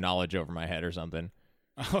an egg of knowledge over my head or something.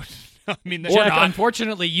 Oh, I mean, Jack,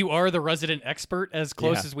 unfortunately, you are the resident expert, as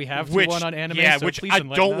close as we have to one on anime. Yeah, so which please I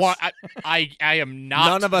enlighten don't us. want. I am not.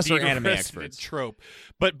 None of us the are anime resident experts. Trope,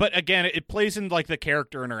 but again, it plays in like the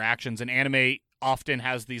character interactions, and anime often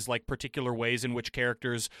has these like particular ways in which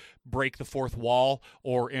characters break the fourth wall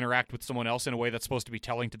or interact with someone else in a way that's supposed to be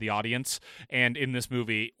telling to the audience. And in this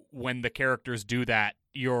movie, when the characters do that,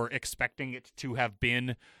 you're expecting it to have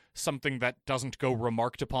been something that doesn't go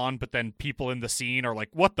remarked upon, but then people in the scene are like,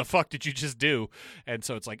 "What the fuck did you just do?" And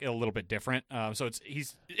so it's like a little bit different. So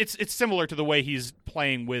it's similar to the way he's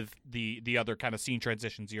playing with the other kind of scene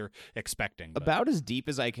transitions you're expecting. But. About as deep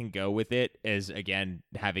as I can go with it is, again,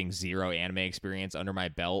 having zero anime experience under my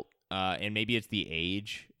belt. And maybe it's the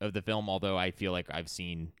age of the film, although I feel like I've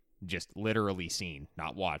just literally seen,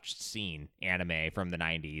 not watched, seen anime from the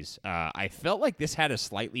 90s. I felt like this had a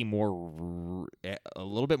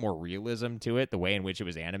little bit more realism to it, the way in which it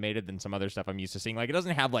was animated, than some other stuff I'm used to seeing. Like, it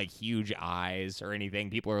doesn't have like huge eyes or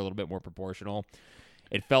anything. People are a little bit more proportional.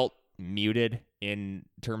 It felt muted in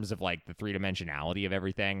terms of like the three-dimensionality of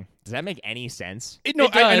everything. Does that make any sense? I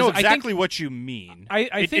does. know I exactly think- what you mean.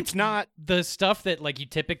 I think it's not the stuff that like you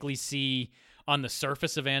typically see on the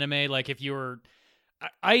surface of anime. Like if you're,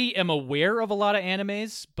 I am aware of a lot of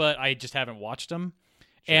animes, but I just haven't watched them.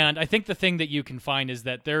 Sure. And I think the thing that you can find is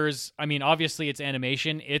that obviously it's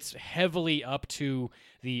animation. It's heavily up to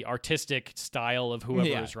the artistic style of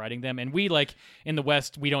whoever is writing them. And we, like, in the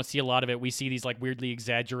West, we don't see a lot of it. We see these, like, weirdly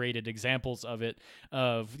exaggerated examples of it,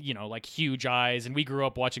 of, like, huge eyes. And we grew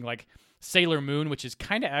up watching, like, Sailor Moon, which is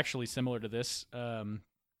kind of actually similar to this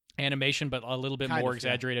animation, but a little bit more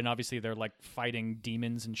exaggerated. And obviously they're like fighting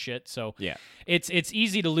demons and shit. So it's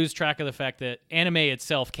easy to lose track of the fact that anime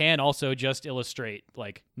itself can also just illustrate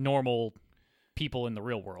like normal people in the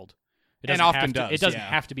real world. It doesn't It doesn't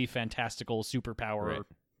have to be fantastical superpower or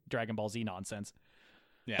Dragon Ball Z nonsense.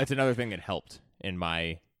 Yeah, that's another thing that helped in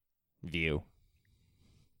my view.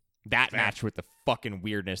 That matched with the fucking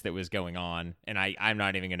weirdness that was going on, and I'm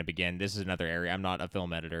not even going to begin. This is another area. I'm not a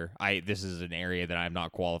film editor. This is an area that I'm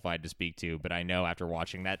not qualified to speak to, but I know after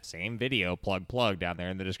watching that same video, plug down there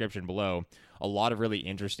in the description below, a lot of really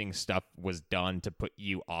interesting stuff was done to put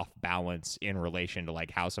you off balance in relation to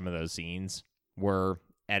like how some of those scenes were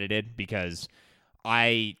edited, because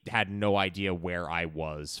I had no idea where I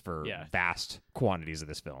was for vast quantities of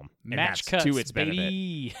this film. And Match that's cuts, to its baby.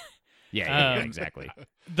 benefit. Yeah, exactly.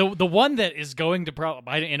 The one that is going to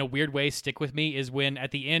in a weird way stick with me is when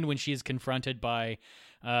at the end when she is confronted by,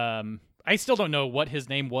 I still don't know what his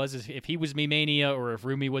name was, if he was Mimania or if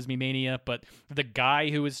Rumi was Mimania, but the guy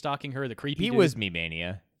who was stalking her, the creepy dude. He was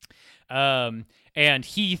Mimania. And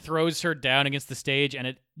he throws her down against the stage, and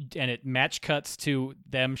it match cuts to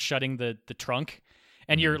them shutting the trunk.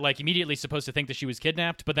 And you're like immediately supposed to think that she was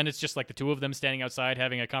kidnapped, but then it's just like the two of them standing outside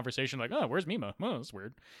having a conversation like, oh, where's Mima? Oh, that's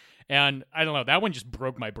weird. And I don't know, that one just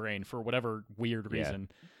broke my brain for whatever weird reason.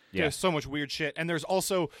 Yeah. There's so much weird shit. And there's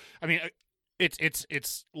also, I mean,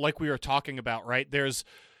 it's like we were talking about, right? There's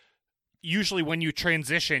usually when you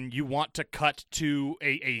transition, you want to cut to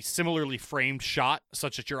a similarly framed shot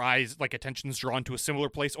such that your eyes, like attention's drawn to a similar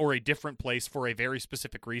place or a different place for a very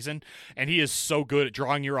specific reason. And he is so good at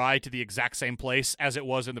drawing your eye to the exact same place as it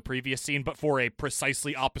was in the previous scene, but for a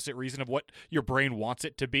precisely opposite reason of what your brain wants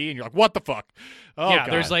it to be. And you're like, what the fuck? Oh, yeah,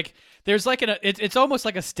 God. there's like it's almost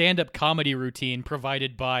like a stand-up comedy routine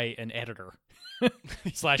provided by an editor / the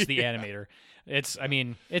animator.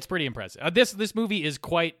 It's pretty impressive. This movie is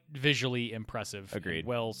quite visually impressive. Agreed.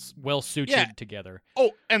 Well sutured together.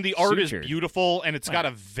 Oh, and the art is beautiful, and it's got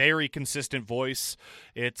a very consistent voice.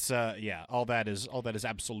 It's all that is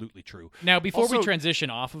absolutely true. Now, before we transition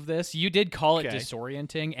off of this, you did call it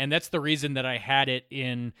disorienting, and that's the reason that I had it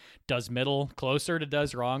in does middle closer to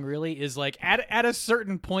does wrong. Really, is like at a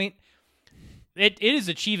certain point. It is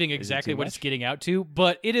achieving exactly what it's getting out to,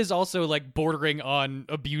 but it is also like bordering on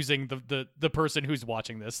abusing the person who's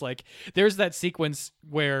watching this. Like there's that sequence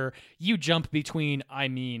where you jump between,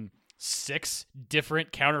 6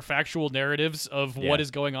 different counterfactual narratives of what is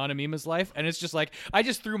going on in Mima's life, and it's just like I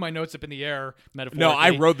just threw my notes up in the air metaphorically. No,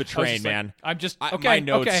 I rode the train, man. My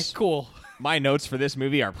notes, okay, cool. My notes for this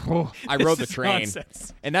movie are I rode the train,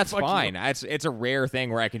 nonsense. And that's fine. It's a rare thing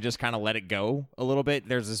where I can just kind of let it go a little bit.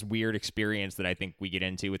 There's this weird experience that I think we get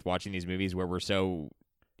into with watching these movies where we're so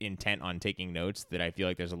intent on taking notes that I feel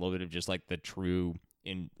like there's a little bit of just like the true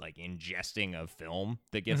ingesting of film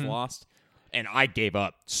that gets lost. And I gave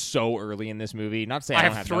up so early in this movie. Not to say I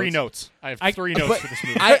don't have 3 notes. I have 3 notes for this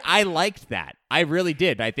movie. I liked that. I really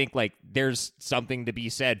did. I think like there's something to be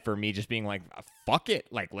said for me just being like, fuck it.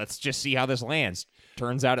 Like, let's just see how this lands.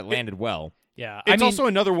 Turns out it landed well. Yeah, It's also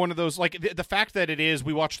another one of those, like, the fact that it is,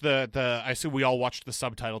 we watched I assume we all watched the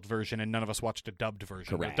subtitled version, and none of us watched a dubbed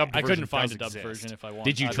version. Correct. The dubbed I couldn't version find does a dubbed exist. version if I wanted.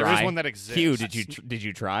 Did you There try? is one that exists. Hugh, did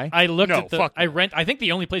you try? I looked No, at the. fuck I no. rent. I think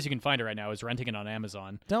the only place you can find it right now is renting it on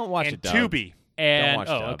Amazon. Don't watch And it. dubbed. Tubi. And watch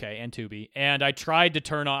oh, dub. okay, and Tubi. And I tried to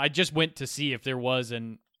turn on. I just went to see if there was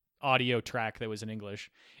an audio track that was in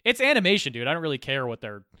English. It's animation, dude. I don't really care what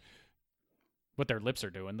their lips are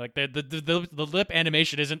doing. Like the lip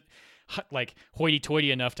animation isn't like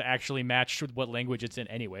hoity-toity enough to actually match with what language it's in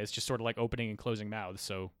anyway. It's just sort of like opening and closing mouths.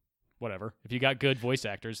 So whatever. If you got good voice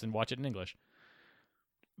actors, then watch it in English.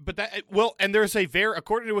 But and there's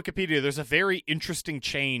according to Wikipedia, there's a very interesting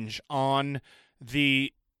change on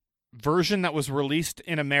the version that was released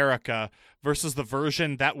in America versus the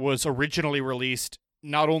version that was originally released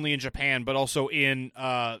not only in Japan but also in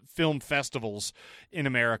film festivals in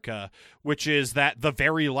America, which is that the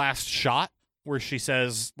very last shot where she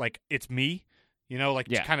says, like, it's me, like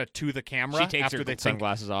kind of to the camera. She takes after her they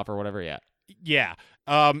sunglasses off or whatever. Yeah. Yeah.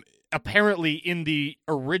 Apparently, in the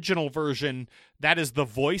original version, that is the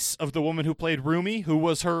voice of the woman who played Rumi, who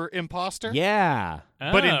was her imposter. Yeah.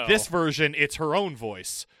 But in Oh. this version, it's her own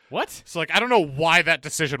voice. What? So, like, I don't know why that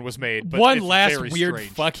decision was made. But One it's last very weird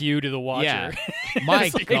strange. fuck you to the watcher. Yeah. My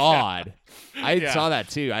It's like- God. I Yeah. saw that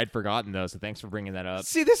too. I'd forgotten though, so thanks for bringing that up.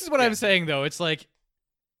 See, this is what I'm saying, though. It's like,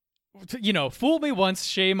 fool me once,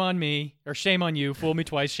 shame on me, or shame on you. Fool me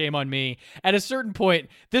twice, shame on me. At a certain point,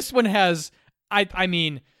 this one has, I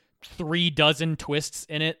mean, 36 twists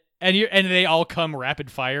in it, and they all come rapid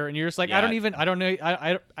fire, and you're just like, Yeah.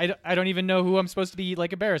 I don't even know who I'm supposed to be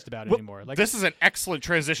like embarrassed about Well, anymore. Like, this is an excellent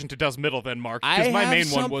transition to Does Middle, then, Mark. I Because my have main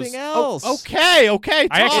one something was. else. Oh, okay.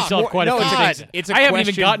 I actually talk. still have quite no, a few it's things. it's a I haven't even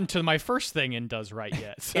question- gotten to my first thing in Does Right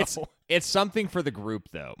yet. So. It's something for the group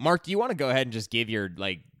though. Mark, do you want to go ahead and just give your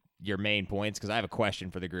main points? Because I have a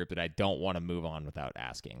question for the group that I don't want to move on without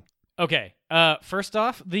asking. Okay. First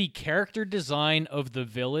off, the character design of the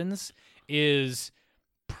villains is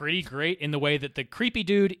pretty great in the way that the creepy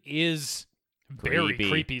dude is very Creepy.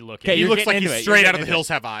 creepy looking. Okay, He you're looks getting like into he's it. You're straight out getting of The into Hills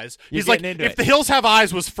Have Eyes. You're He's like, getting into if it. The Hills Have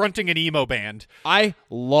Eyes was fronting an emo band. I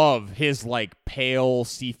love his pale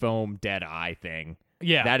seafoam dead eye thing.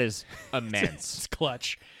 Yeah. That is immense. It's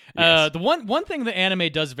clutch. Yes. The one thing the anime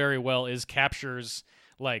does very well is captures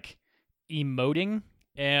like emoting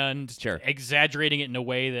and Sure. exaggerating it in a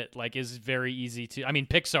way that like is very easy to. I mean,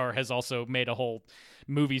 Pixar has also made a whole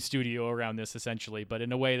movie studio around this essentially, but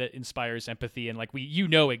in a way that inspires empathy and like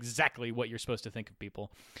exactly what you're supposed to think of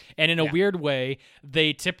people. And in a weird way,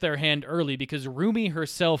 they tip their hand early because Rumi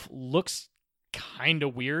herself looks kind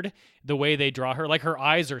of weird the way they draw her. Like her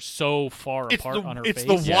eyes are so far apart on her It's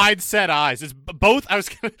face. the wide set eyes. It's both.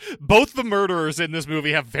 Both the murderers in this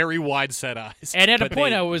movie have very wide set eyes. And at a But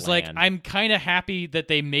point, they I was like, land. I'm kind of happy that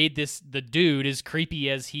they made the dude as creepy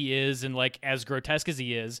as he is and like as grotesque as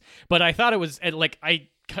he is. But I thought it was like I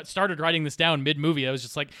started writing this down mid-movie. I was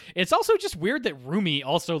just like, it's also just weird that Rumi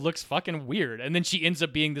also looks fucking weird. And then she ends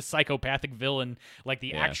up being the psychopathic villain, like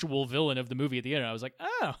the actual villain of the movie at the end. And I was like,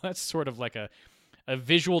 oh, that's sort of like a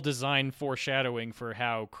visual design foreshadowing for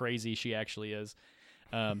how crazy she actually is.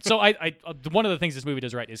 So I one of the things this movie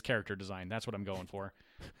does right is character design. That's what I'm going for.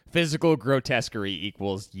 Physical grotesquerie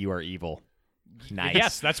equals you are evil. Nice.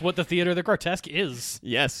 Yes, that's what the theater of the grotesque is.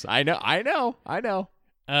 Yes, I know. I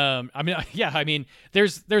mean, yeah. I mean,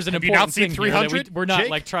 there's an Have you important not seen thing here that 300, we're not Jake?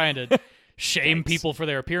 like trying to shame people for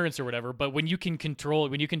their appearance or whatever. But when you can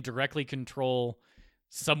directly control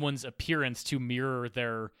someone's appearance to mirror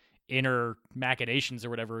their inner machinations or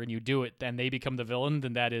whatever, and you do it, then they become the villain.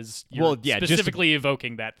 Then that is you're just to- specifically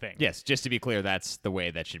evoking that thing. Yes, just to be clear, that's the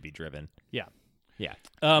way that should be driven. Yeah. Yeah.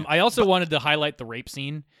 I also wanted to highlight the rape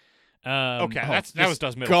scene. Okay, that was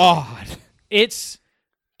Does Middle. God.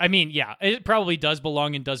 I mean, yeah, it probably does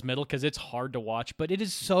belong in Does Middle because it's hard to watch, but it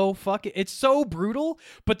is so it's so brutal.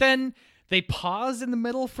 But then they pause in the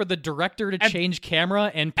middle for the director to change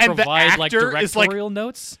camera and and the provide like actor is, like- directorial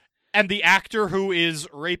notes. And the actor who is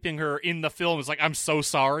raping her in the film is like, I'm so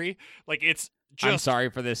sorry. Like, it's just. I'm sorry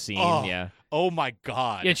for this scene. Oh, Yeah. Oh my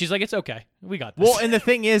God. Yeah, and she's like, it's okay. We got this. Well, and the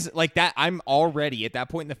thing is, like that, I'm already at that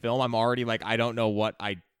point in the film. I'm already like, I don't know what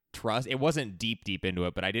I trust. It wasn't deep into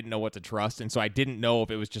it, but I didn't know what to trust, and so I didn't know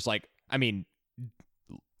if it was just like, I mean,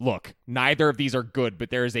 look, neither of these are good, but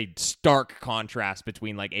there is a stark contrast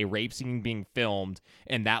between like a rape scene being filmed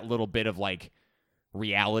and that little bit of like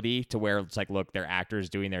reality to where it's like, look, they're actors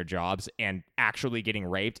doing their jobs and actually getting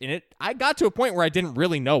raped. And I got to a point where I didn't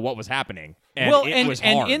really know what was happening. And well, it and was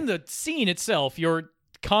hard. in the scene itself, you're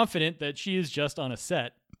confident that she is just on a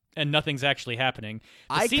set and nothing's actually happening.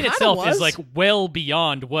 The I scene kinda itself was. is like well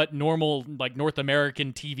beyond what normal like North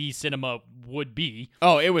American TV cinema would be.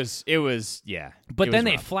 Oh, it was yeah. But it then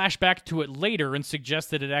was they rough. flash back to it later and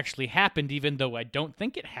suggest that it actually happened, even though I don't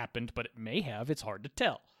think it happened, but it may have. It's hard to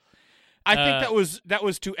tell. I think that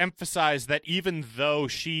was to emphasize that even though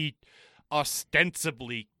she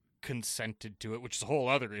ostensibly consented to it, which is a whole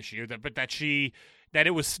other issue, that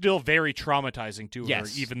it was still very traumatizing to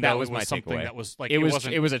Yes, her, even that though was it my was something takeaway. that was like it was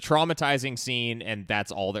wasn't. it was a traumatizing scene, and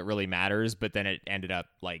that's all that really matters. But then it ended up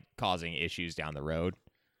like causing issues down the road.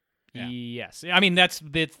 Yeah. Yes. I mean, that's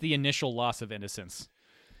the initial loss of innocence.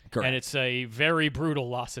 Correct. And it's a very brutal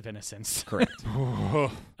loss of innocence. Correct.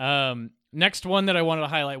 Next one that I wanted to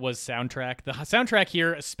highlight was soundtrack. The soundtrack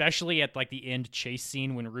here, especially at like the end chase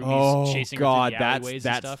scene when Ruby's chasing her through the alleyways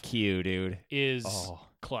and that's stuff, cute, dude. is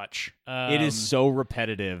clutch. It is so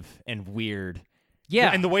repetitive and weird.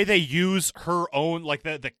 Yeah, and the way they use her own like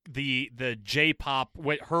the J-pop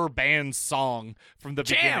her band's song from the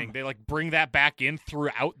beginning, they like bring that back in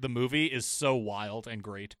throughout the movie is so wild and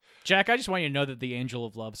great. Jack, I just want you to know that the angel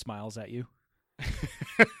of love smiles at you.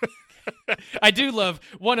 I do love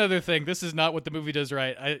one other thing. This is not what the movie does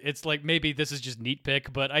right. It's like maybe this is just neat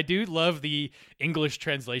pick, but I do love the English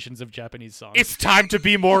translations of Japanese songs. It's time to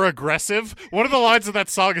be more aggressive. One of the lines of that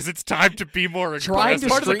song is "It's time to be more aggressive." Trying to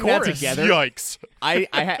Part of the string that chorus. together. Yikes!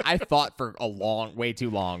 I thought for way too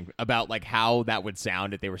long about like how that would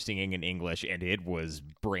sound if they were singing in English, and it was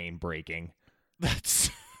brain breaking. That's.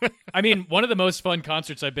 I mean, one of the most fun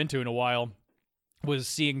concerts I've been to in a while was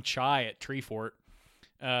seeing Chai at Treefort.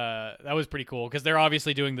 That was pretty cool because they're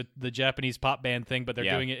obviously doing the Japanese pop band thing, but they're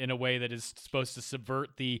doing it in a way that is supposed to subvert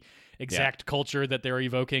the exact culture that they're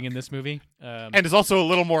evoking in this movie. And is also a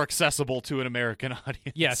little more accessible to an American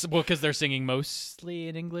audience. Yes, well, because they're singing mostly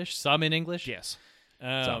in English, some in English. Yes.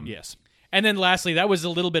 Yes. And then lastly, that was a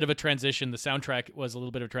little bit of a transition. The soundtrack was a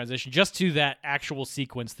little bit of a transition just to that actual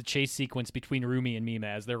sequence, the chase sequence between Rumi and Mima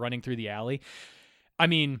as they're running through the alley. I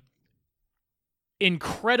mean,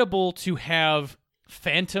 incredible to have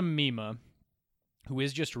Phantom Mima, who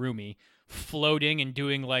is just Rumi, floating and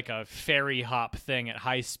doing like a ferry hop thing at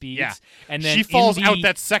high speeds. Yeah. And then she falls out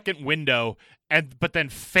that second window, but then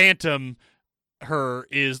Phantom her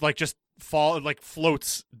is like just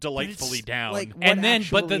floats delightfully down. Like, and then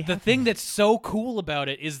but the thing that's so cool about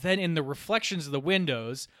it is then in the reflections of the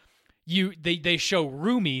windows they show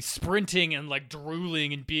Rumi sprinting and like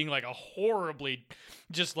drooling and being like a horribly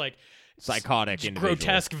just like psychotic individual.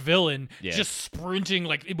 grotesque villain, Yeah. just sprinting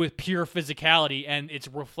like with pure physicality, and it's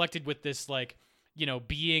reflected with this like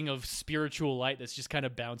being of spiritual light that's just kind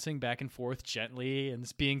of bouncing back and forth gently and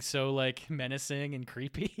it's being so like menacing and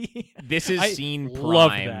creepy. This is I scene prime.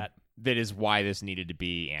 love that. That is why this needed to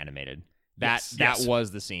be animated. Yes. That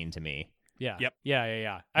was the scene to me. Yeah. Yep.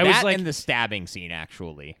 Yeah. I I was like, and the stabbing scene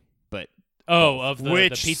actually, but of the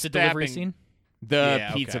Which pizza delivery stabbing? scene, the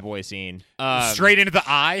Yeah, pizza okay. boy scene, Straight into the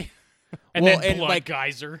eye. and Well, then and, blood like-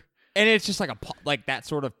 geyser. and it's just like like that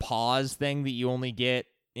sort of pause thing that you only get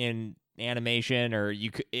in animation, or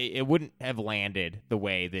it wouldn't have landed the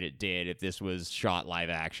way that it did if this was shot live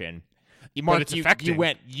action. Mark, it's you affecting.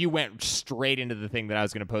 went straight into the thing that I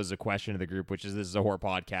was going to pose as a question to the group, which is this is a horror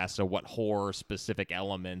podcast, so what horror specific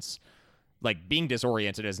elements, like being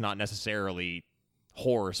disoriented is not necessarily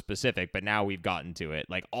horror specific, but now we've gotten to it,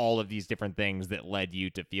 like all of these different things that led you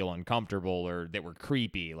to feel uncomfortable or that were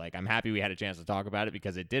creepy. Like I'm happy we had a chance to talk about it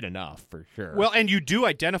because it did enough for sure. Well, and you do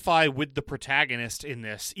identify with the protagonist in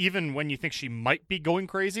this, even when you think she might be going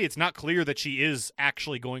crazy. It's not clear that she is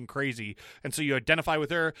actually going crazy, and so you identify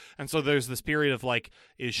with her. And so there's this period of like,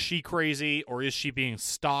 is she crazy or is she being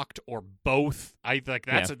stalked or both? I like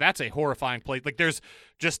that's a horrifying place. Like there's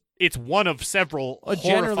just it's one of several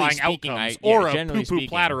Generally horrifying speaking, outcomes, yeah, or a generally poo-poo speaking.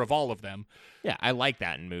 platter of all of them. yeah, I like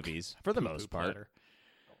that in movies for the most part. Platter.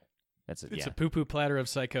 That's it. It's Yeah, a poo-poo platter of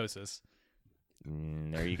psychosis.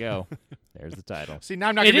 there you go. There's the title. See, now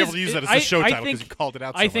I'm not going to be It able to is- use that as I- a show I title because you think- called it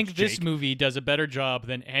out so I think much, this Jake. movie does a better job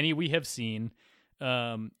than any we have seen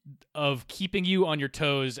of keeping you on your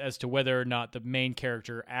toes as to whether or not the main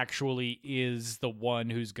character actually is the one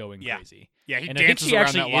who's going Yeah. crazy. Yeah, he And I think dances she around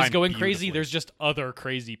actually that is line going crazy. beautifully. There's just other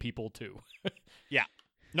crazy people too. Yeah.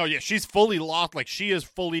 No, yeah, she's fully lost. Like, she is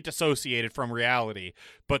fully dissociated from reality,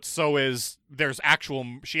 but so is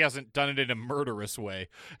she hasn't done it in a murderous way,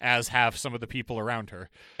 as have some of the people around her.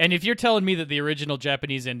 And if you're telling me that the original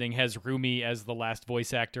Japanese ending has Rumi as the last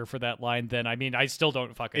voice actor for that line, then I mean, I still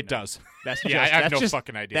don't fucking It know. does. That's Yeah, I have that's no just-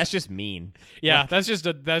 fucking idea. That's just mean. Yeah, that's just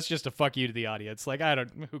a fuck you to the audience. Like,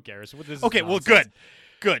 who cares? This is Okay, well, nonsense.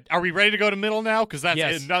 good. Are we ready to go to middle now? Because that's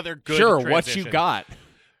Yes. another good Sure, what you transition. got?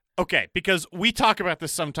 Okay, because we talk about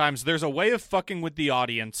this sometimes. There's a way of fucking with the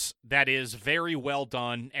audience that is very well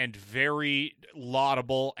done and very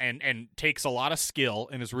laudable and takes a lot of skill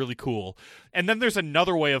and is really cool. And then there's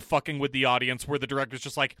another way of fucking with the audience where the director's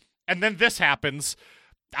just like, and then this happens.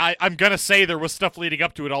 I'm going to say there was stuff leading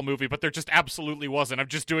up to it all movie, but there just absolutely wasn't. I'm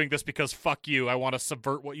just doing this because fuck you. I want to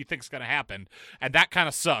subvert what you think's going to happen. And that kind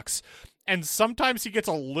of sucks. And sometimes he gets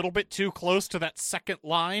a little bit too close to that second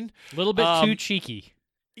line. A little bit too cheeky.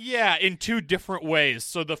 Yeah, in two different ways.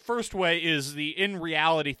 So the first way is the in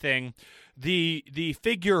reality thing. The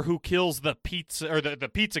figure who kills the pizza, or the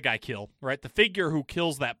pizza guy kill, right? The figure who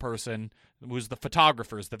kills that person, who's the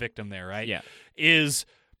photographer, is the victim there, right? Yeah. Is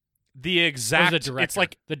the exact. The director. It's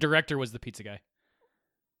like the director was the pizza guy.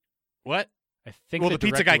 What? I think. Well, the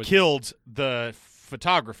pizza guy was... killed the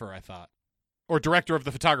photographer, I thought, or director of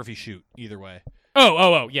the photography shoot. Either way.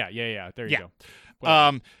 Oh, yeah. There you go.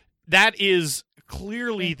 Whatever. That is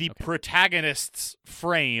clearly the protagonist's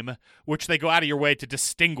frame, which they go out of your way to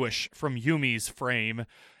distinguish from Yumi's frame,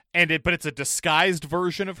 but it's a disguised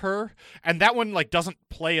version of her, and that one doesn't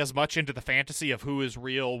play as much into the fantasy of who is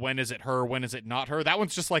real, when is it her, when is it not her. That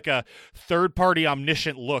one's just like a third-party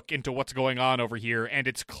omniscient look into what's going on over here, and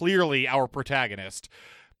it's clearly our protagonist.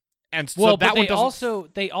 And so that one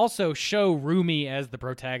they also show Rumi as the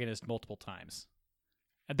protagonist multiple times.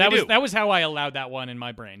 That was how I allowed that one in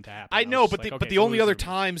my brain to happen. I know, but the only other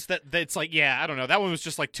times that it's like, I don't know. That one was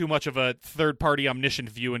just like too much of a third-party omniscient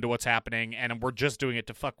view into what's happening, and we're just doing it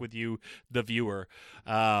to fuck with you, the viewer.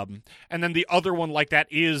 And then the other one like that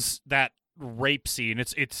is that rape scene.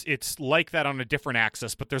 It's like that on a different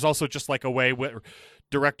axis, but there's also just like a way where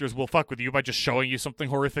directors will fuck with you by just showing you something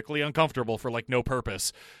horrifically uncomfortable for no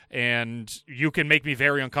purpose, and you can make me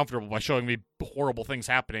very uncomfortable by showing me horrible things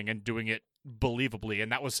happening and doing it believably.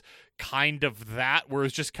 And that was kind of that, where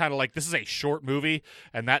it's just kind of like, this is a short movie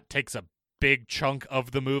and that takes a big chunk of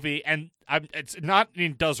the movie, and it's not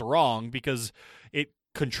it does wrong, because it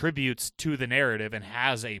contributes to the narrative and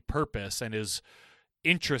has a purpose and is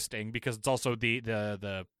interesting, because it's also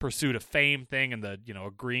the pursuit of fame thing and the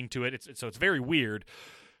agreeing to it. So it's very weird,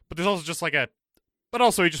 but there's also just but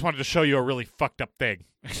also he just wanted to show you a really fucked up thing.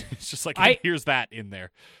 It's just like, here's that in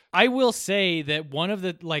there. I will say that one of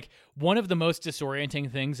the most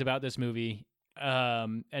disorienting things about this movie,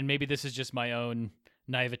 and maybe this is just my own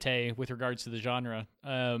naivete with regards to the genre,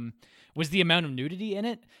 was the amount of nudity in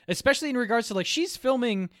it, especially in regards to she's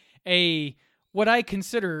filming what I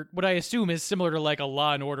assume is similar to a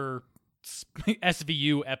Law and Order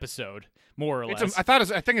SVU episode, more or less.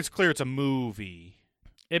 I think it's clear it's a movie.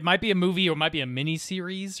 It might be a movie, or it might be a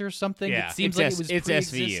mini-series or something. Yeah. It seems like it was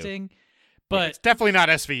pre-existing. SVU. But it's definitely not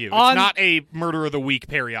SVU. It's not a Murder of the Week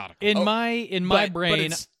periodical. In my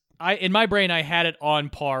brain, I had it on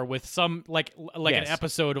par with some an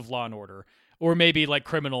episode of Law and Order, or maybe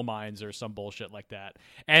Criminal Minds or some bullshit like that.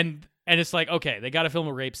 And it's like, okay, they got to film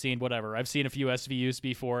a rape scene, whatever. I've seen a few SVUs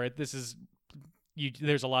before. This is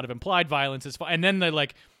there's a lot of implied violence. It's fine. And then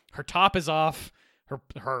her top is off.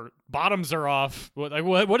 Her bottoms are off.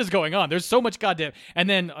 What is going on? There's so much goddamn. And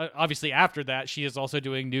then obviously after that, she is also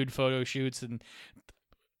doing nude photo shoots, and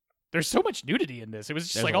there's so much nudity in this. It was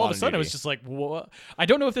just all of a sudden, it was just what? I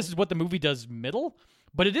don't know if this is what the movie does middle,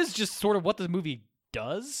 but it is just sort of what the movie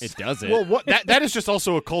does. It does it. Well, that is just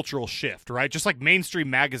also a cultural shift, right? Just like mainstream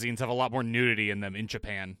magazines have a lot more nudity in them in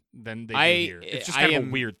Japan than they do here. It's just kind of a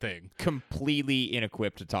weird thing. Completely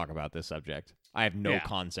inequipped to talk about this subject. I have no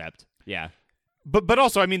concept. Yeah. But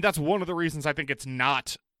also, I mean, that's one of the reasons I think it's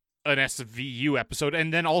not an SVU episode,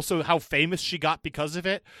 and then also how famous she got because of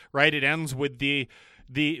it, right? It ends with the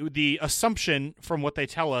assumption from what they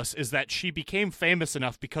tell us is that she became famous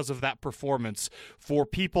enough because of that performance for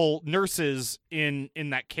nurses in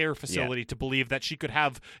that care facility to believe that she could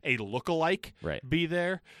have a lookalike be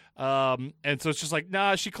there. And so it's just like,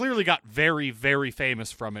 nah, she clearly got very, very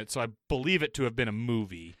famous from it, so I believe it to have been a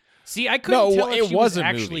movie. See, I couldn't tell if she was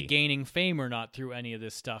actually gaining fame or not through any of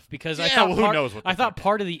this stuff, because I thought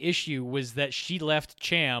part of the issue was that she left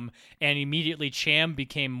Cham, and immediately Cham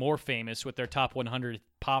became more famous with their top 100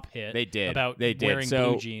 pop hit. They did. Wearing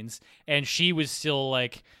blue jeans, and she was still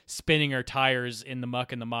spinning her tires in the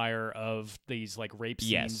muck and the mire of these rape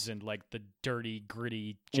scenes and the dirty,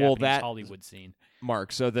 gritty Japanese Hollywood scene.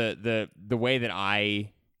 Mark, so the way that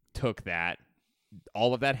I took that,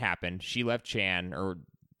 all of that happened. She left Chan, or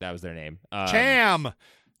that was their name. Cham!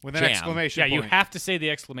 With an exclamation point. Yeah, you have to say the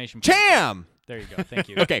exclamation point. Cham! There you go. Thank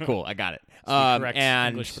you. Okay, cool. I got it. Correct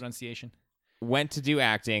and English pronunciation. Went to do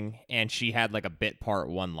acting, and she had a bit part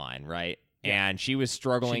one line, right? Yeah. And she was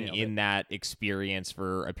struggling in that experience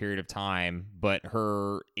for a period of time, but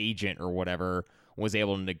her agent or whatever was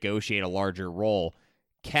able to negotiate a larger role.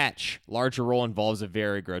 Catch, larger role involves a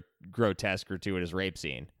very grotesque, gratuitous rape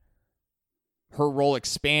scene. Her role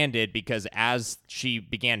expanded because as she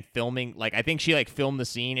began filming, like I think she like filmed the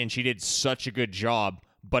scene and she did such a good job,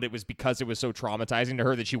 but it was because it was so traumatizing to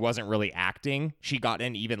her that she wasn't really acting. She got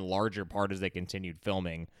an even larger part as they continued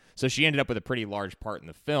filming. So she ended up with a pretty large part in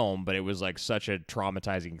the film, but it was like such a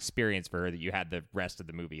traumatizing experience for her that you had the rest of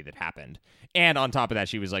the movie that happened. And on top of that,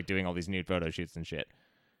 she was like doing all these nude photo shoots and shit.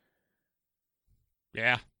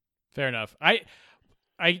 Yeah. Fair enough. I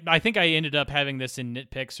think I ended up having this in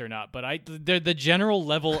nitpicks or not, but the general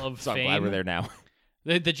level of So fame. I'm glad we're there now.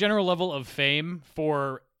 The general level of fame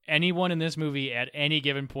for anyone in this movie at any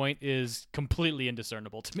given point is completely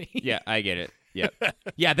indiscernible to me. Yeah, I get it. Yep.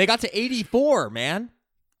 Yeah, they got to 84, man.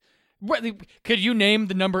 Could you name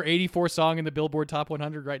the number 84 song in the Billboard Top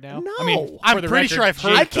 100 right now? No. I mean, I'm for the pretty record, sure I've heard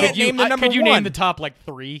Jake, I can't could you- name the number Could you one. name the top like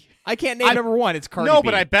 3? I can't name number one. It's Cardi No, B.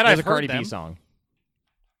 but I bet There's I've a Cardi heard them. B song.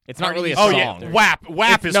 It's not really a Oh song. yeah, WAP.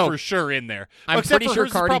 WAP is No. for sure in there. I'm Except pretty for sure hers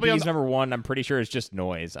is Cardi probably on B's the- number one. I'm pretty sure it's just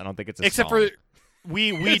noise. I don't think it's a Except song. for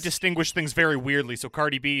we distinguish things very weirdly. So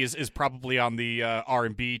Cardi B is probably on the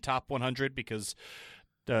R&B top 100 because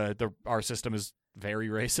our system is very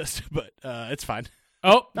racist, but it's fine.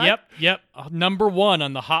 Oh, yep. Number 1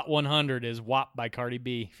 on the Hot 100 is WAP by Cardi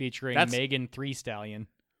B featuring That's- Megan Thee Stallion.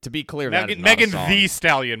 To be clear, that is not Megan a song. the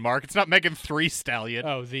Stallion, Mark. It's not Megan 3 Stallion.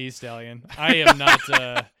 Oh, The Stallion. I am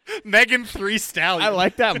not. Megan 3 Stallion. I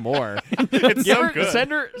like that more. It's Give so her- good.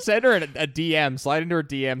 Send her a DM. Slide into her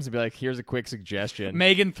DMs and be like, "Here's a quick suggestion."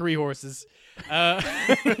 Megan 3 Horses.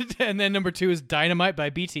 And then number 2 is Dynamite by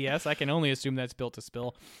BTS. I can only assume that's Built to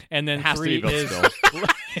Spill. And then It has to 3 be Built to is, Spill.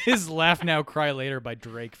 is Laugh Now, Cry Later by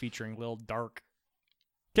Drake featuring Lil Durk.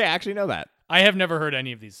 Okay, I actually know that. I have never heard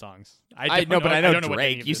any of these songs. I know, but I know don't what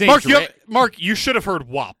any Drake. of You this say is. Mark, you should have heard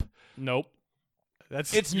WAP. Nope.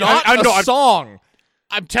 That's It's yeah, not I know, a song.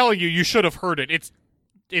 I'm telling you, you should have heard it.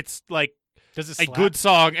 It's like Does it a slap? good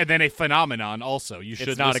song and then a phenomenon also. You should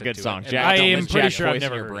It's not a listen good to song. it. Jack, I don't am let pretty Jack sure I've poison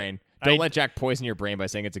never your heard it. brain. Don't I- let Jack poison your brain by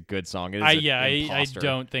saying it's a good song. It is I an imposter.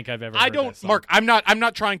 don't think I've ever. I heard don't, that song. Mark. I'm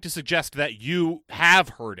not trying to suggest that you have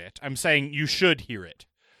heard it. I'm saying you should hear it.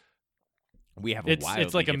 We have It's wildly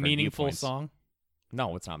like a different meaningful viewpoints. song.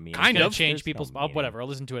 No, it's not meaningful. Kind Gonna of. change There's people's. no Oh, meaning. whatever. I'll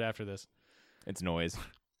listen to it after this. It's noise.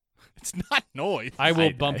 It's not noise. I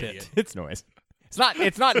will bump it. It's noise.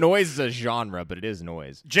 It's not noise as a genre, but it is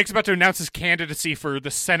noise. Jake's about to announce his candidacy for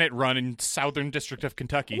the Senate run in Southern District of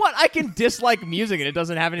Kentucky. What? I can dislike music and it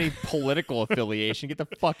doesn't have any political affiliation. Get the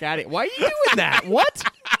fuck out of it. Why are you doing that? What?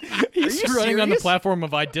 He's you running on the serious? platform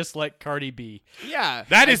of I dislike Cardi B. Yeah.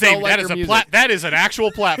 That I is don't like her music. that is an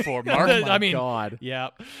actual platform, Mark. Oh my I mean, God. yeah.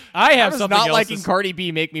 I How have does something not else. liking Cardi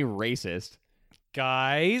B make me racist?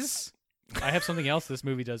 Guys, I have something else this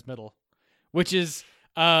movie does middle, which is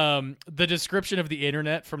the description of the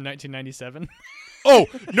internet from 1997. Oh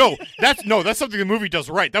that's something the movie does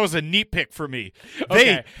right. That was a neat pick for me. They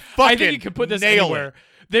Okay. fucking I think you can put this nail anywhere. it.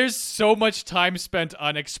 There's so much time spent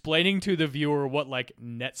on explaining to the viewer what like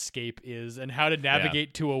Netscape is and how to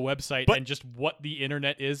navigate to a website But- and just what the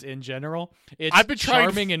internet is in general. It's I've been trying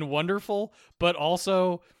to charming and wonderful, but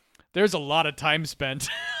also there's a lot of time spent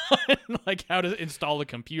on like how to install a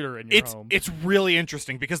computer in your home. It's really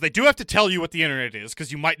interesting because they do have to tell you what the internet is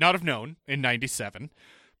because you might not have known in 97.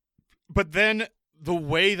 But then the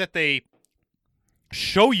way that they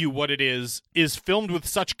show you what it is filmed with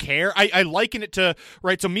such care. I liken it to,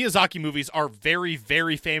 right, so Miyazaki movies are very,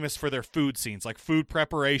 very famous for their food scenes, like food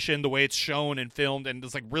preparation, the way it's shown and filmed, and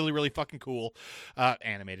it's like really, really fucking cool.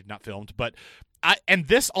 Animated, not filmed, but and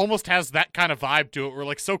this almost has that kind of vibe to it, where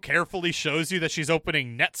like so carefully shows you that she's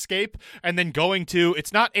opening Netscape and then going to,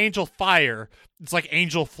 it's not Angel Fire, it's like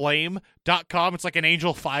angelflame.com. It's like an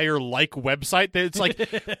Angel Fire like website. That it's like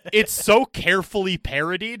it's so carefully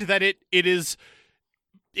parodied that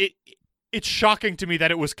it's shocking to me that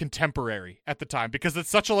it was contemporary at the time because it's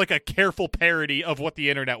such a careful parody of what the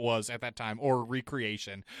internet was at that time, or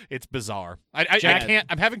recreation. It's bizarre. I can't.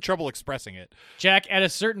 I'm having trouble expressing it. Jack, at a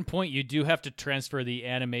certain point, you do have to transfer the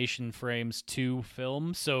animation frames to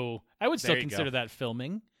film, so I would still There you consider go. that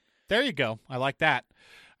filming. There you go. I like that.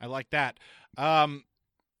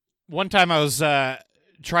 One time I was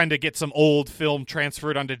trying to get some old film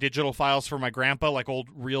transferred onto digital files for my grandpa, like old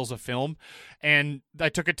reels of film, and I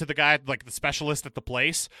took it to the guy, like the specialist at the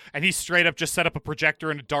place, and he straight up just set up a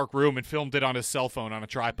projector in a dark room and filmed it on his cell phone on a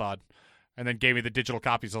tripod, and then gave me the digital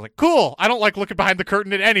copies. I was like, cool, I don't like looking behind the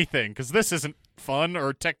curtain at anything because this isn't fun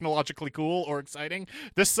or technologically cool or exciting.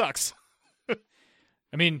 This sucks.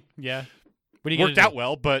 I mean, yeah. What are you Worked gonna out do?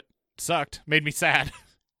 well, but sucked. Made me sad.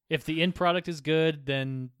 If the end product is good,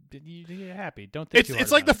 then you're happy. Don't think too hard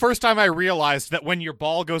It's like about the first time I realized that when your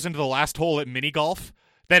ball goes into the last hole at mini golf,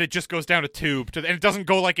 that it just goes down a tube and it doesn't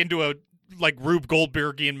go like into a Rube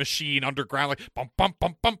Goldbergian machine underground, like bum bum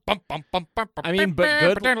bum bum bum bum bum bum. I mean, but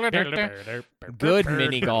it. good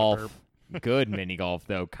mini golf. Good mini golf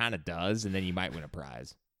though kind of does, and then you might win a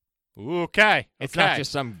prize. Okay, It's not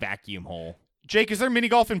just some vacuum hole. Jake, is there mini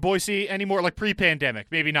golf in Boise anymore? Like pre-pandemic,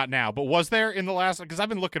 maybe not now, but was there in the last? Because I've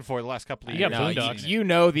been looking for it the last couple of You years. got No, Boondocks. you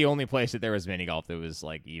know the only place that there was mini golf that was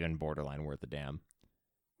like even borderline worth a damn.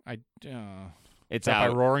 Is It's that by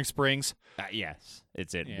out. Roaring Springs? Yes,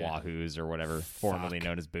 it's at Yeah. Wahoo's or whatever, formerly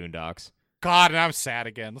known as Boondocks. God, and I'm sad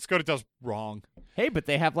again. Let's go to Does Wrong. Hey, but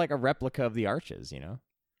they have like a replica of the arches, you know?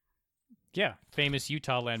 Yeah, famous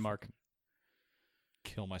Utah landmark.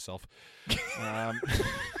 Kill myself.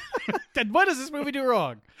 Then what does this movie do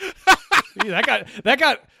wrong? that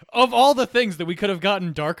got of all the things that we could have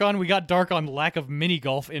gotten dark on, we got dark on lack of mini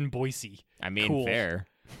golf in Boise. I mean, Cool. fair.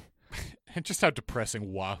 And just how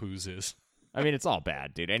depressing Wahoo's is. I mean, it's all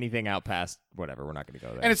bad, dude. Anything out past whatever, we're not going to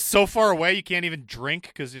go there. And it's so far away you can't even drink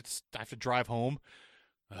because I have to drive home.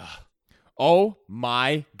 oh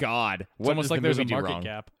my god, It's what almost does like the there's a movie do market wrong?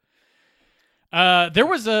 gap. There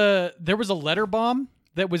was a letter bomb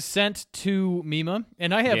that was sent to Mima,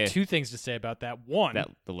 and I have Yeah. two things to say about that. One,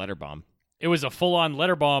 The letter bomb. it was a full-on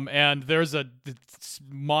letter bomb, and there's a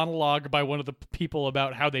monologue by one of the people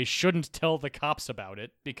about how they shouldn't tell the cops about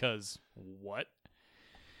it because what?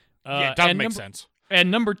 Yeah, it doesn't and make number- sense.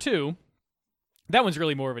 And number two, that one's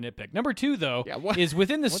really more of a nitpick. Number two, though, Yeah, what- is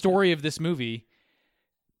within the story of this movie,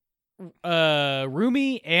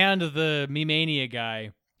 Rumi and the Mimania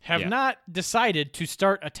guy have Yeah. not decided to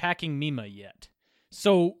start attacking Mima yet.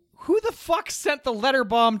 So who the fuck sent the letter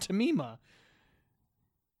bomb to Mima?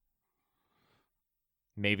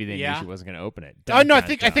 Maybe they Yeah. knew she wasn't going to open it. Oh no, I Dun,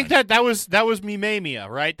 think dun, dun. that was Mimamia,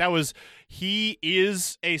 right? He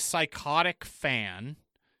is a psychotic fan,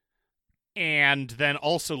 and then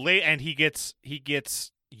also he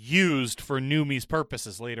gets used for Numi's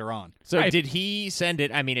purposes later on. So Right. did he send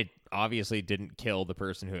it? I mean, it obviously didn't kill the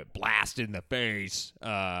person who it blasted in the face.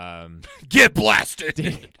 Get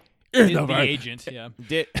blasted. The agent, yeah.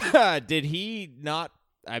 Did he not?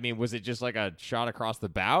 I mean, was it just like a shot across the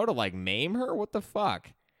bow to like maim her? What the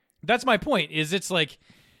fuck? That's my point. It's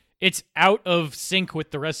it's out of sync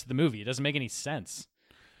with the rest of the movie. It doesn't make any sense.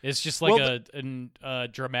 It's just like a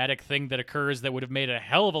dramatic thing that occurs that would have made a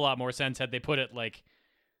hell of a lot more sense had they put it like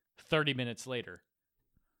 30 minutes later.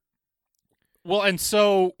 Well, and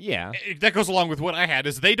so Yeah. that goes along with what I had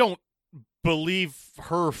is they don't believe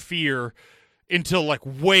her fear until like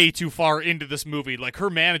way too far into this movie. Like her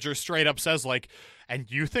manager straight up says like, "And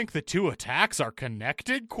you think the two attacks are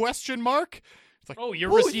connected?" ? It's like, Oh, you're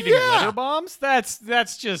well, receiving yeah. letter bombs? That's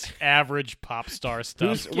just average pop star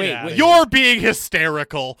stuff. Get wait, outta wait, here. You're being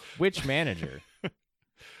hysterical. Which manager?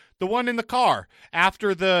 The one in the car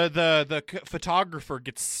after the photographer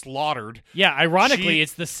gets slaughtered. Yeah, ironically, She-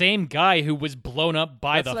 it's the same guy who was blown up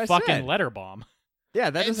by That's the what I fucking said. letter bomb. Yeah,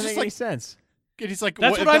 that It's doesn't just make any like- sense. And he's like,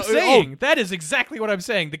 That's what I'm saying. That is exactly what I'm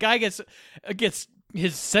saying. The guy gets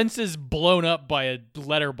his senses blown up by a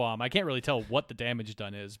letter bomb. I can't really tell what the damage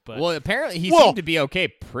done is, but Well, apparently he Well, seemed to be okay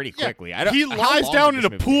pretty quickly. I don't. He how lies long down did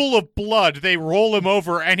in this a movie pool of blood. They roll him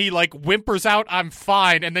over, and he like whimpers out, "I'm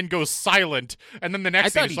fine," and then goes silent. And then the next I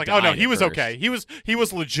thing thought is he like, "Oh no, died he at was first. okay. He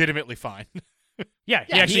was legitimately fine." yeah,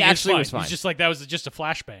 Yeah, he actually was fine. He's just like that was just a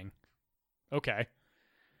flashbang. Okay.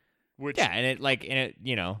 Which Yeah, and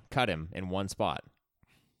it cut him in one spot.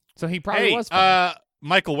 So he probably was fine.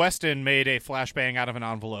 Michael Weston made a flashbang out of an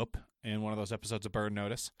envelope in one of those episodes of Burn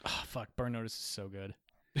Notice. Oh, fuck. Burn Notice is so good.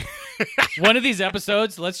 One of these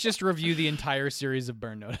episodes, let's just review the entire series of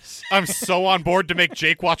Burn Notice. I'm so on board to make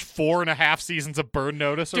Jake watch 4.5 seasons of Burn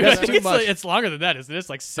Notice. or Dude, I whatever. think too much. it's longer than that, isn't it? It's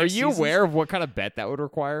like 6 Are you seasons? aware of what kind of bet that would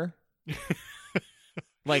require?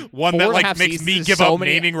 Like One that 4.5 like makes seasons me is give so up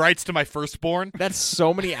many- naming rights to my firstborn. That's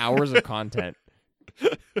so many hours of content.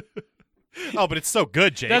 Oh, but it's so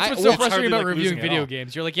good, Jake. That's what's It's so hardly frustrating about like losing reviewing it video all.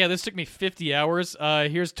 games. You're like, yeah, this took me 50 hours.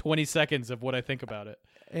 Here's 20 seconds of what I think about it.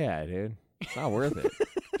 Yeah, dude, it's not worth it.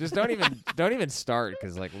 Just don't even start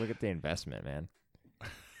because like look at the investment, man.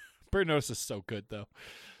 Burn Notice is so good though.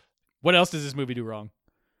 What else does this movie do wrong?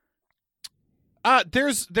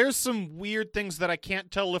 There's some weird things that I can't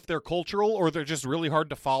tell if they're cultural or they're just really hard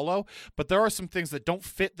to follow. But there are some things that don't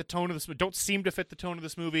fit the tone of this, don't seem to fit the tone of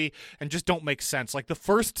this movie, and just don't make sense. Like the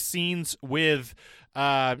first scenes with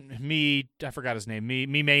I forgot his name, Me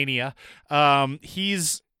Mania.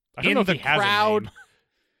 He's I don't in know if the he has a crowd. name.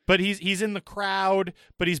 But he's in the crowd,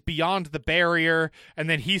 but he's beyond the barrier, and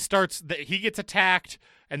then he gets attacked,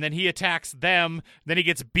 and then he attacks them, then he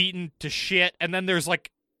gets beaten to shit, and then there's like,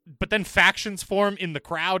 but then factions form in the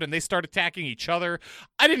crowd and they start attacking each other.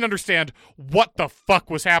 I didn't understand what the fuck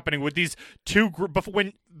was happening with these two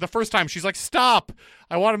when the first time she's like, stop,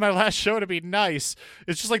 I wanted my last show to be nice.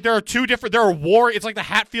 It's just like there are it's like the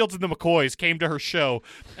Hatfields and the McCoys came to her show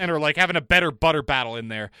and are like having a better butter battle in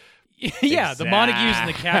there. Yeah, the Montagues and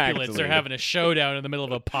the Capulets are having a showdown in the middle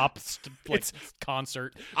of a pop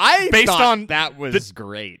concert. Based on that was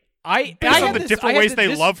great. Based on the different ways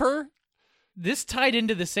they love her. This tied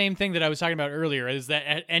into the same thing that I was talking about earlier, is that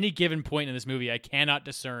at any given point in this movie, I cannot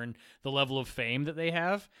discern the level of fame that they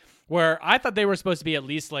have, where I thought they were supposed to be at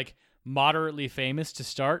least like moderately famous to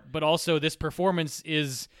start, but also this performance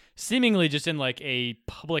is seemingly just in like a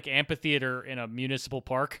public amphitheater in a municipal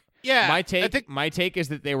park. Yeah. My take is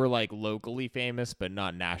that they were like locally famous, but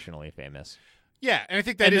not nationally famous. Yeah, and I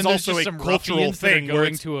think that is also a cultural thing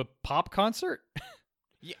going to a pop concert.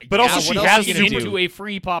 Yeah, but also she has to a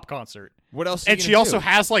free pop concert. What else? And she also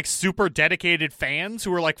has like super dedicated fans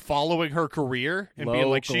who are like following her career and being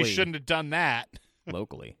like, she shouldn't have done that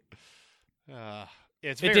locally.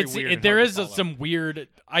 It's very weird. There is some weird.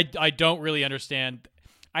 I don't really understand.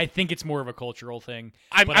 I think it's more of a cultural thing.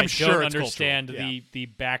 I'm sure I don't understand the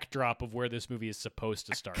backdrop of where this movie is supposed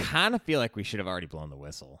to start. I kind of feel like we should have already blown the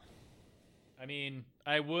whistle. I mean,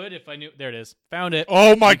 I would if I knew. There it is. Found it.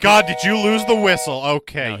 Oh my God! Did you lose the whistle?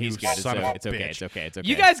 Okay, no, he's good. Son of a it's okay. bitch. It's okay. It's okay.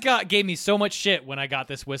 You guys gave me so much shit when I got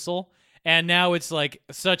this whistle, and now it's like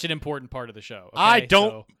such an important part of the show.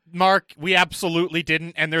 Okay? Mark. We absolutely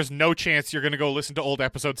didn't, and there's no chance you're going to go listen to old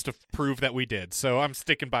episodes to prove that we did. So I'm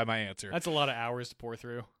sticking by my answer. That's a lot of hours to pour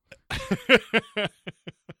through.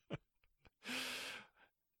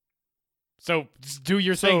 So do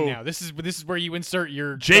your thing now. This is where you insert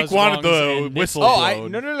your. Jake wanted the whistle.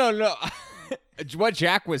 No. What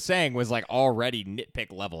Jack was saying was like already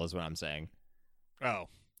nitpick level, is what I'm saying. Oh,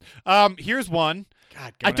 here's one.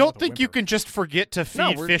 God, I don't think you can just forget to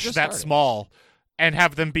feed fish that small and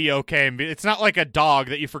have them be okay. It's not like a dog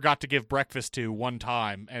that you forgot to give breakfast to one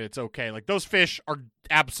time and it's okay. Like those fish are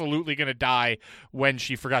absolutely going to die when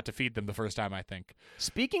she forgot to feed them the first time, I think.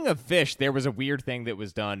 Speaking of fish, there was a weird thing that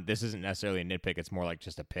was done. This isn't necessarily a nitpick. It's more like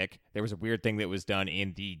just a pick. There was a weird thing that was done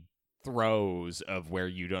in the throes of where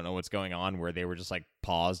you don't know what's going on, where they were just like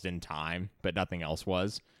paused in time, but nothing else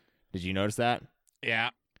was. Did you notice that?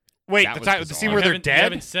 Yeah. Wait, the scene where they're dead? You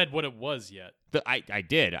haven't said what it was yet. I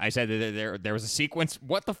did. I said that there was a sequence.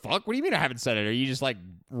 What the fuck? What do you mean I haven't said it? Are you just like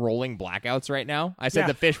rolling blackouts right now? I said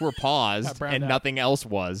the fish were paused and nothing else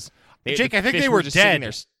was. Jake, I think they were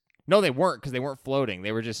dead. No, they weren't, because they weren't floating.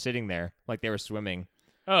 They were just sitting there like they were swimming.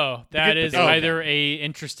 Oh, that is either a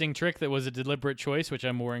interesting trick that was a deliberate choice, which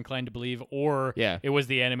I'm more inclined to believe, or it was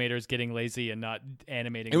the animators getting lazy and not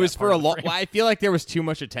animating. It was for a lot. Well, I feel like there was too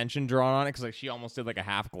much attention drawn on it because like she almost did like a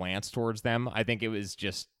half glance towards them. I think it was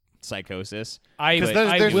just psychosis. I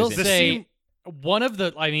will say one of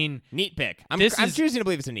the. I mean, neat pick. I'm choosing to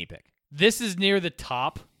believe it's a neat pick. This is near the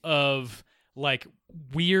top of like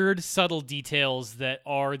weird subtle details that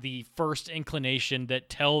are the first inclination that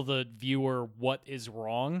tell the viewer what is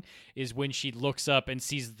wrong, is when she looks up and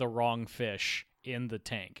sees the wrong fish in the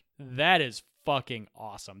tank. That is fucking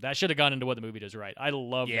awesome. That should have gone into what the movie does right. I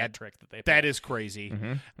love that trick that they put. That is crazy.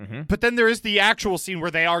 But then there is the actual scene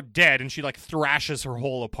where they are dead and she like thrashes her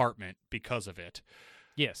whole apartment because of it.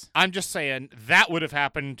 Yes. I'm just saying that would have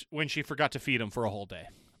happened when she forgot to feed him for a whole day.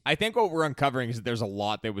 I think what we're uncovering is that there's a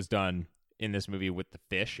lot that was done in this movie with the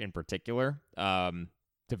fish in particular, to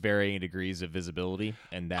varying degrees of visibility,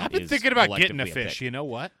 and that I've been thinking about getting a fish. You know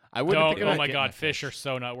what? I wouldn't. Oh my God, fish are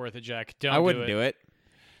so not worth it, Jack. Don't. I wouldn't do it.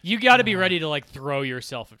 You got to be ready to like throw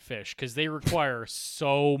yourself at fish because they require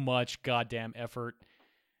so much goddamn effort.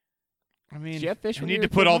 I mean, you need to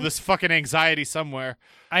put all this fucking anxiety somewhere.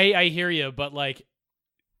 I hear you, but like,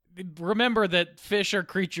 remember that fish are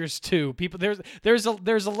creatures too. People, there's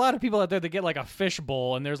a lot of people out there that get like a fish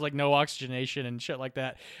bowl and there's like no oxygenation and shit like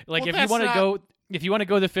that. Like if you want to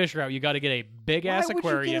go the fish route, you got to get a big ass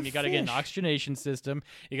aquarium. You got to get an oxygenation system.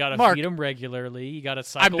 You got to feed them regularly. You got to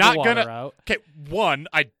cycle the water out. Okay,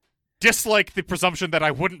 I dislike the presumption that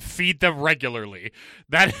I wouldn't feed them regularly.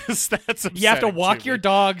 That's upsetting. You have to walk your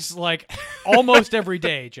dogs like almost every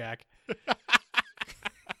day, Jack.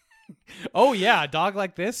 Oh, yeah, a dog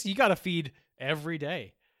like this, you got to feed every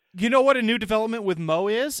day. You know what a new development with Mo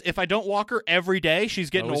is? If I don't walk her every day,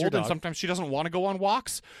 she's getting old and sometimes she doesn't want to go on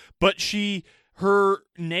walks, but her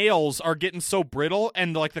nails are getting so brittle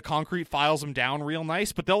and like the concrete files them down real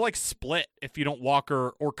nice, but they'll like split if you don't walk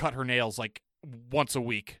her or cut her nails like once a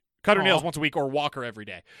week. Cut her nails once a week or walk her every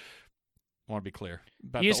day. I want to be clear.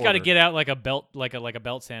 About You the just got to order. get out like a belt, like a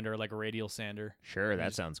belt sander, like a radial sander. Sure,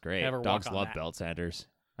 that sounds great. never walk Dogs on love that. belt sanders.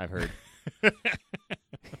 I've heard.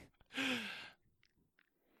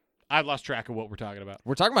 I've lost track of what we're talking about.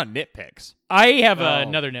 We're talking about nitpicks. I have Oh.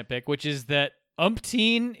 another nitpick, which is that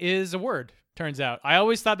umpteen is a word. Turns out, I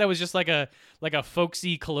always thought that was just like a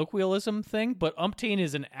folksy colloquialism thing, but umpteen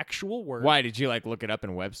is an actual word. Why did you like look it up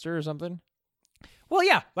in Webster or something? Well,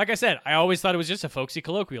 yeah, like I said, I always thought it was just a folksy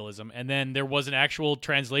colloquialism, and then there was an actual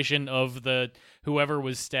translation of whoever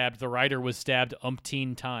was stabbed. The writer was stabbed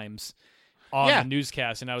umpteen times on Yeah. the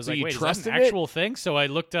newscast, and I was So like, you wait, is that an trusted it? actual thing? So I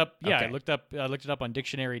looked up. Yeah, Okay. I looked it up on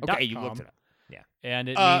dictionary.com. Okay, you looked it up. Yeah. And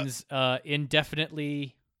it means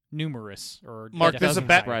indefinitely numerous or Mark, this is a doesn't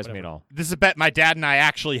bet- Surprise me at all. This is a bet my dad and I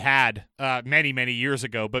actually had many, many years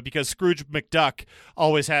ago, but because Scrooge McDuck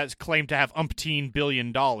always has claimed to have umpteen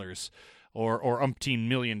 $billion or umpteen $1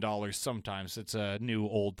 million sometimes. It's a new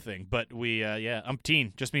old thing. But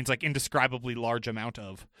umpteen just means like indescribably large amount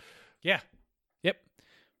of. Yeah. Yep.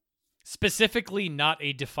 Specifically not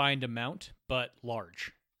a defined amount, but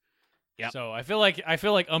large. Yep. So I feel like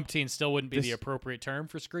umpteen still wouldn't be This- the appropriate term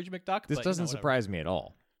for Scrooge McDuck. This but, doesn't whatever. surprise me at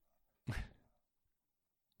all.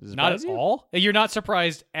 Does it Not surprise at you? all. You're not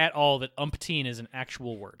surprised at all that umpteen is an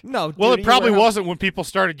actual word. No. Well, dude, it you probably ever have- wasn't when people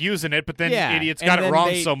started using it, but then Yeah, idiots and got it then wrong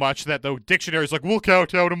they- so much that the dictionary's like, we'll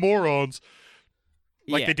kowtow to morons.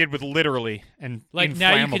 Like Yeah. they did with literally and Like now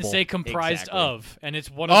you can inflammable. say comprised Exactly. of, and it's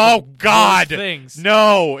one of Oh the God! worst things.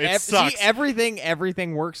 No, it See, sucks.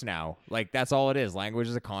 everything works now. Like that's all it is. Language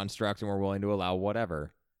is a construct, and we're willing to allow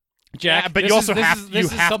whatever. Jack, Yeah, but this you also is, this have- is, you this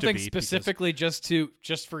is have to something be, because- specifically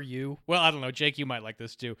just for you. Well, I don't know, Jake, you might like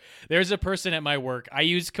this too. There's a person at my work. I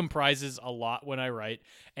use comprises a lot when I write,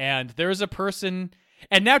 and there's a person,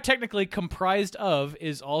 and now technically comprised of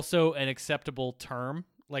is also an acceptable term,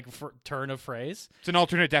 like for turn of phrase. It's an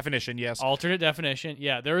alternate definition, yes. Alternate definition.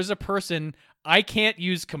 Yeah, there is a person I can't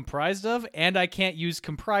use comprised of, and I can't use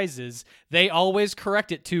comprises. They always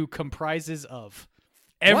correct it to comprises of.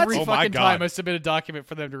 Every Oh my fucking God. time I submit a document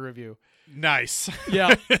for them to review. Nice.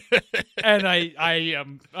 Yeah, and I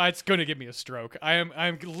it's going to give me a stroke. I'm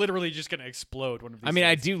literally just going to explode one of these. I mean,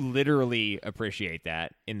 I days. do literally appreciate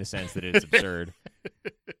that in the sense that it's absurd.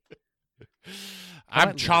 I'm I'd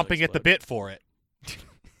literally chomping at the explode. bit for it.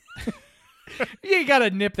 You got to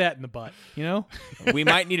nip that in the butt. You know, We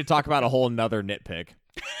might need to talk about a whole nother nitpick.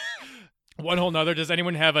 one whole nother. Does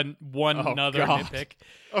anyone have one Oh, another God. nitpick?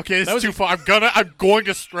 Okay, this That is was too far. I'm going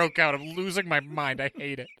to stroke out. I'm losing my mind. I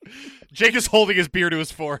hate it. Jake is holding his beer to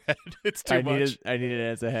his forehead. It's too much. I needed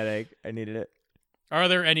it as a headache. I needed it. Are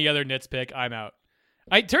there any other nitpick? I'm out.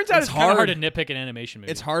 It turns out It's it's kind of hard hard. to nitpick an animation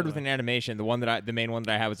movie. It's hard by with the an way. animation. The main one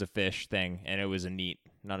that I have was a fish thing, and it was a neat,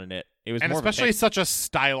 not a nit. It was And more especially of a such a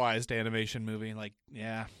stylized animation movie. Like,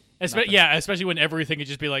 yeah. nothing. Yeah, especially when everything could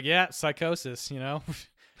just be like, yeah, psychosis. You know.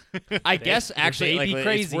 I guess actually, they be like,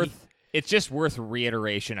 crazy. it's just worth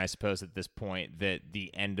reiteration, I suppose, at this point that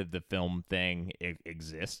the end of the film thing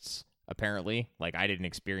exists. Apparently, like I didn't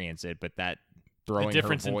experience it, but that throwing The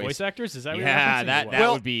difference her in voice actors is that? What yeah, you're referencing, or that what? that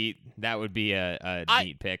Well- would be a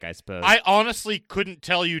neat pick, I suppose. I honestly couldn't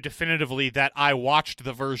tell you definitively that I watched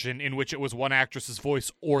the version in which it was one actress's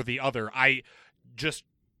voice or the other. I just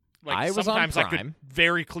I was on sometimes I could Prime.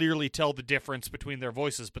 very clearly tell the difference between their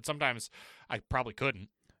voices, but sometimes I probably couldn't.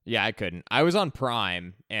 Yeah, I couldn't. I was on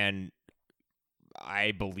Prime, and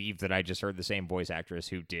I believe that I just heard the same voice actress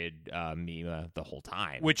who did Mima the whole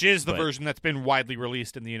time. Which is the But- version that's been widely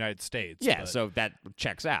released in the United States. Yeah, but, so that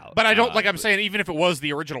checks out. but I don't like I'm but saying even if it was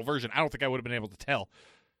the original version, I don't think I would have been able to tell.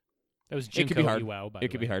 That was It could be Jinko hard. Iwao, by It the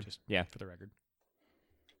could way, be hard. just Yeah. for the record.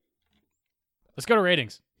 Let's go to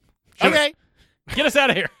ratings. Okay. Get us out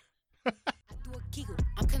of here. do a giggle.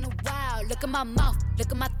 I'm kinda wild. Look at my mouth. Look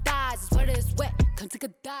at my thighs. It's wet, it's wet. Come take a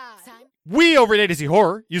dive. We over at A to Z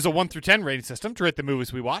Horror use a 1 through 10 rating system to rate the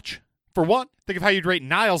movies we watch. For 1, think of how you'd rate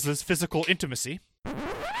Niles' physical intimacy.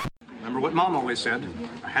 Remember what Mom always said,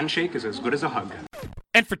 a handshake is as good as a hug.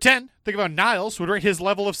 And for 10, think of how Niles would rate his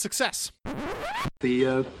level of success.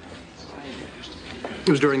 It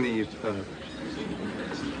was during the,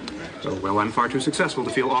 oh, well, I'm far too successful to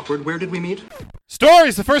feel awkward. Where did we meet?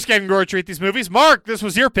 Story's the first category to rate these movies. Mark, this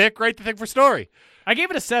was your pick. Rate the thing for story. I gave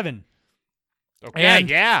it a 7. Okay, And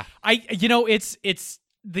yeah. It's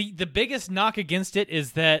the biggest knock against it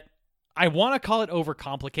is that I want to call it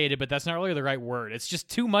overcomplicated, but that's not really the right word. It's just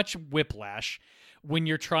too much whiplash when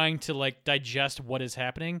you're trying to like digest what is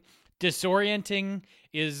happening. Disorienting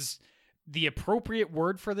is the appropriate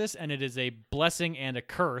word for this, and it is a blessing and a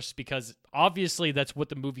curse because obviously that's what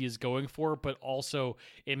the movie is going for, but also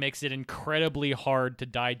it makes it incredibly hard to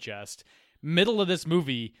digest. Middle of this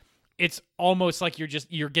movie it's almost like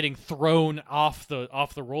you're getting thrown off the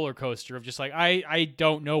roller coaster of just like I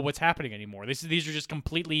don't know what's happening anymore. These are just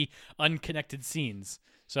completely unconnected scenes.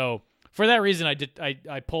 So for that reason,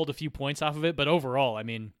 I pulled a few points off of it. But overall, I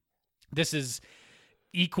mean, this is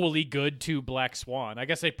equally good to Black Swan. I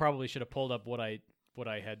guess I probably should have pulled up what I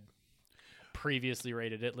had previously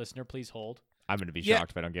rated it. Listener, please hold. I'm going to be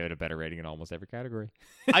shocked if I don't give it a better rating in almost every category.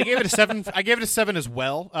 I gave it a 7. I gave it a 7 as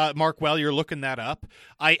well. Mark, while you're looking that up,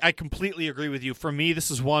 I completely agree with you. For me, this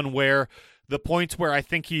is one where the points where I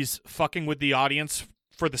think he's fucking with the audience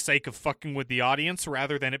for the sake of fucking with the audience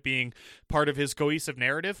rather than it being part of his cohesive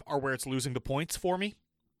narrative are where it's losing the points for me.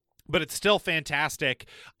 But it's still fantastic.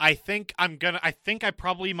 I think I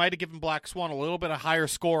probably might have given Black Swan a little bit of higher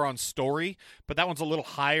score on story, but that one's a little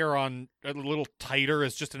higher on a little tighter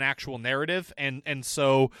as just an actual narrative, and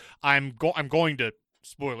so I'm going to,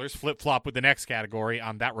 spoilers, flip-flop with the next category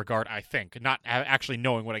on that regard, I think, not actually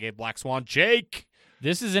knowing what I gave Black Swan. Jake?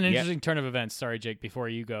 This is an interesting turn of events. Sorry, Jake, before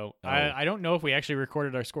you go. Oh. I don't know if we actually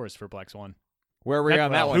recorded our scores for Black Swan. Where were we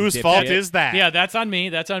on that one? Whose fault is that? Yeah, that's on me.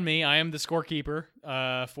 I am the scorekeeper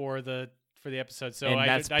for the episode. So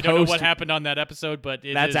I don't know what happened on that episode, but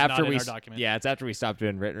that's after not in our document. Yeah, it's after we stopped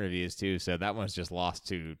doing written reviews too. So that one's just lost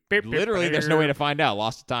to literally. There's no way to find out.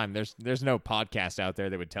 Lost to time. There's no podcast out there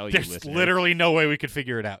that would tell you. There's literally no way we could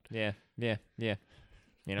figure it out. Yeah.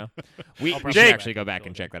 You know, we should actually go back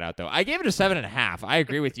and check that out, though. I gave it a 7.5. I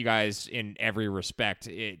agree with you guys in every respect.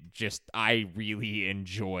 I really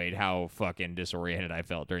enjoyed how fucking disoriented I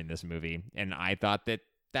felt during this movie, and I thought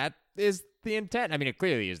that is the intent. I mean, it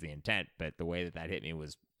clearly is the intent, but the way that hit me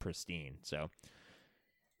was pristine. So,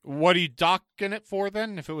 what are you docking it for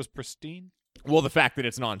then? If it was pristine? Well, the fact that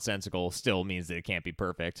it's nonsensical still means that it can't be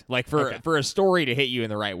perfect. Like, for a story to hit you in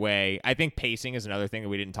the right way, I think pacing is another thing that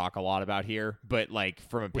we didn't talk a lot about here. But, like,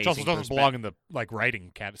 from a which pacing also doesn't belong in the, like,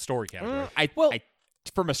 writing story category.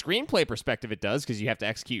 From a screenplay perspective, it does, because you have to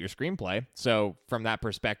execute your screenplay. So, from that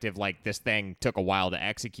perspective, like, this thing took a while to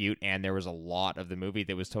execute, and there was a lot of the movie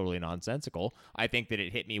that was totally nonsensical. I think that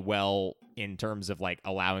it hit me well in terms of, like,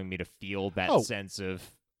 allowing me to feel that sense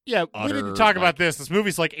of... Yeah, we need to talk about this. This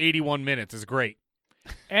movie's like 81 minutes. It's great.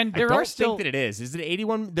 And I don't think that it is. Is it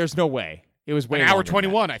 81? There's no way. It was way an hour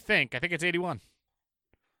 21, I think. I think it's 81.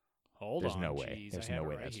 There's no way. There's no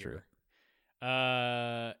way that's true.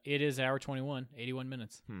 It is hour 21, 81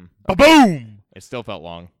 minutes. Ba-boom! It still felt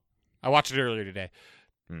long. I watched it earlier today.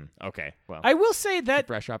 Okay, well. I will say that...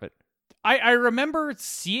 Fresh up it. I remember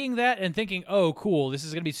seeing that and thinking, oh, cool, this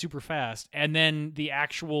is going to be super fast. And then the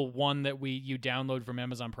actual one that you download from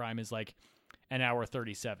Amazon Prime is like an hour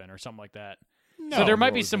 37 or something like that. No, so there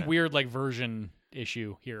might be some weird like version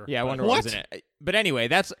issue here. Yeah, I wonder what was in it. But anyway,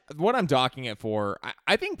 that's what I'm docking it for.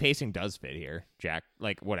 I think pacing does fit here, Jack.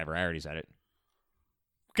 Like, whatever, I already said it.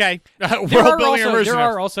 Okay. There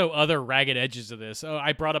are also other ragged edges of this. Oh,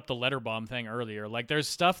 I brought up the letter bomb thing earlier. Like, there's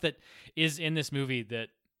stuff that is in this movie that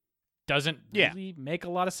doesn't really make a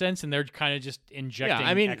lot of sense, and they're kind of just injecting.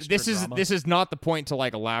 Yeah, I mean, this drama. is not the point to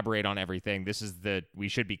like elaborate on everything. This is we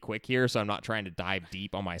should be quick here, so I'm not trying to dive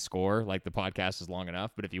deep on my score. Like, the podcast is long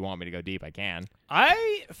enough, but if you want me to go deep, I can.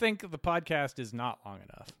 I think the podcast is not long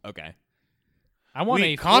enough. Okay.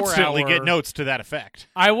 We constantly get notes to that effect.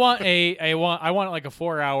 I want like a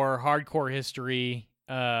 4-hour hardcore history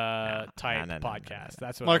type podcast.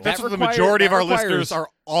 That's what Mark, that's what the majority of our listeners are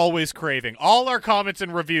always craving. All our comments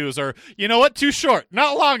and reviews are, you know what, too short,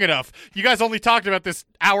 not long enough. You guys only talked about this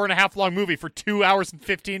hour-and-a-half long movie for 2 hours and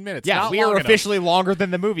 15 minutes. Yeah, not we are officially longer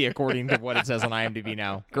than the movie, according to what it says on IMDb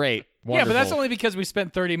now. Great. Wonderful. Yeah, but that's only because we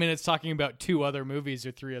spent 30 minutes talking about 2 other movies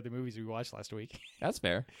or 3 other movies we watched last week. That's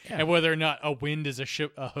fair. Yeah. And whether or not a wind is a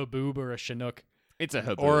haboob or a Chinook. It's a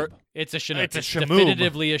haboob. Or it's a Chinook. It's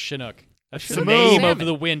definitively a Chinook. That's the Simoom. name of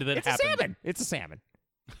the wind that happened. A salmon. It's a salmon.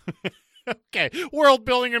 Okay, world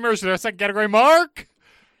building immersion. Our second category, Mark.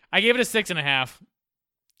 I gave it a 6.5.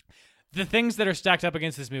 The things that are stacked up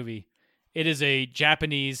against this movie, it is a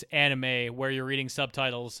Japanese anime where you're reading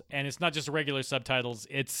subtitles, and it's not just regular subtitles.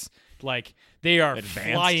 It's like they are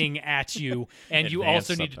flying at you, and you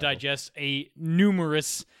also need to digest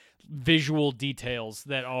numerous visual details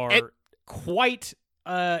that are quite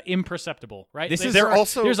imperceptible, right?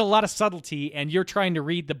 There's a lot of subtlety, and you're trying to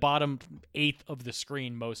read the bottom eighth of the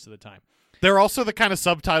screen most of the time. They're also the kind of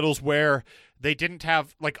subtitles where they didn't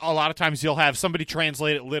have, like, a lot of times you'll have somebody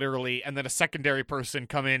translate it literally and then a secondary person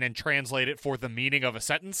come in and translate it for the meaning of a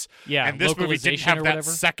sentence. Yeah, and this movie didn't have that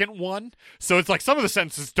second one. So it's like some of the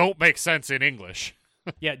sentences don't make sense in English.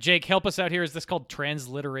 Yeah, Jake, help us out here. Is this called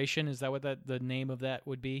transliteration? Is that what the name of that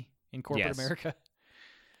would be in corporate America?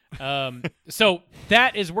 So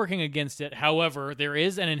that is working against it. However, there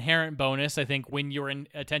is an inherent bonus, I think, when your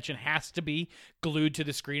attention has to be glued to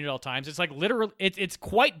the screen at all times. It's like literally, it's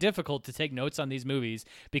quite difficult to take notes on these movies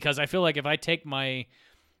because I feel like if I take my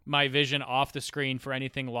vision off the screen for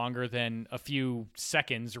anything longer than a few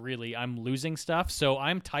seconds, really, I'm losing stuff. So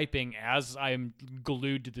I'm typing as I'm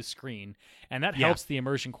glued to the screen, and that helps the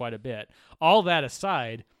immersion quite a bit. All that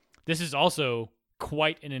aside, this is also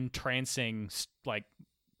quite an entrancing, like,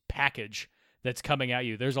 package that's coming at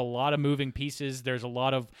you. There's a lot of moving pieces. There's a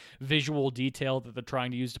lot of visual detail that they're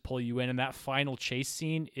trying to use to pull you in, and that final chase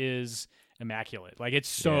scene is immaculate. Like, it's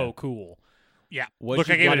so cool. Yeah. Look,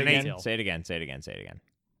 I gave it an 8. Say it again.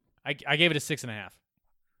 I gave it a 6.5.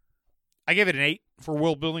 I gave it an 8 for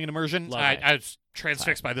world building and immersion. I was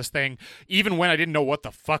transfixed by this thing. Even when I didn't know what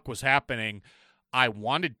the fuck was happening, I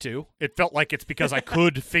wanted to. It felt like it's because I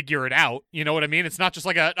could figure it out. You know what I mean? It's not just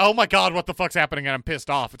like oh my God, what the fuck's happening and I'm pissed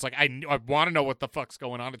off. It's like I want to know what the fuck's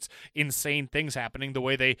going on. It's insane things happening. The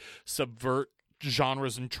way they subvert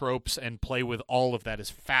genres and tropes and play with all of that is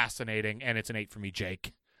fascinating, and it's an 8 for me,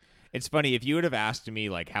 Jake. It's funny, if you would have asked me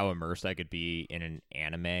like how immersed I could be in an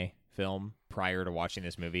anime film prior to watching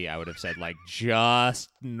this movie, I would have said like just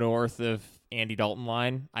north of Andy Dalton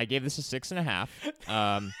line. I gave this a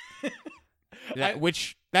 6.5.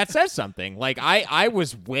 Which that says something. Like I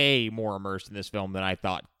was way more immersed in this film than I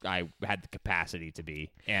thought I had the capacity to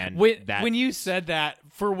be. And when you said that,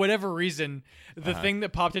 for whatever reason, the thing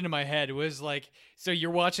that popped into my head was like, so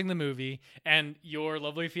you're watching the movie and your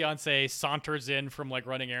lovely fiance saunters in from like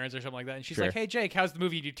running errands or something like that, and she's like, "Hey Jake, how's the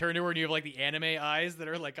movie?" And you turn to her and you have like the anime eyes that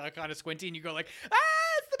are like kind of squinty, and you go like, "Ah,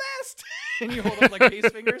 it's the best!" And you hold up like case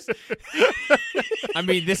fingers. I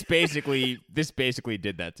mean, this basically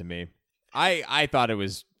did that to me. I thought it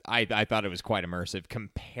was quite immersive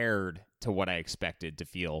compared to what I expected to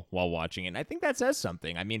feel while watching it. And I think that says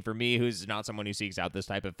something. I mean, for me, who's not someone who seeks out this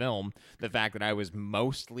type of film, the fact that I was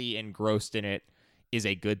mostly engrossed in it is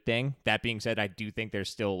a good thing. That being said, I do think there's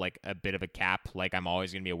still like a bit of a cap. Like, I'm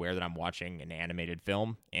always going to be aware that I'm watching an animated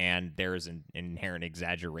film, and there's an inherent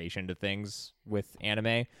exaggeration to things with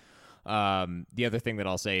anime. The other thing that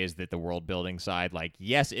I'll say is that the world building side, like,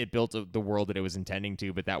 yes, it built the world that it was intending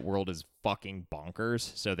to, but that world is fucking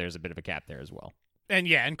bonkers. So there's a bit of a cap there as well.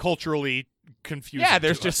 And culturally confusing. Yeah,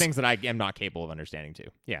 there's just us. things that I am not capable of understanding too.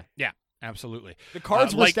 Yeah, absolutely. The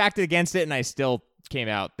cards were stacked against it, and I still came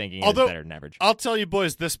out thinking it was better than average. I'll tell you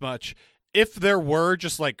boys this much: if there were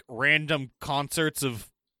just like random concerts of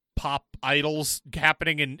pop idols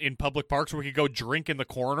happening in public parks where we could go drink in the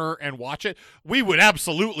corner and watch it, we would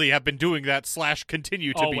absolutely have been doing that /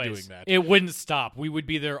 continue to be doing that. It wouldn't stop. We would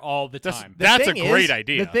be there all the time. That's a great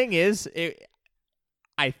idea. The thing is, we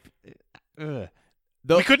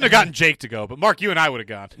couldn't have gotten Jake to go, but Mark, you and I would have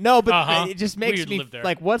gone. No, but it just makes me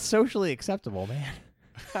like, what's socially acceptable, man?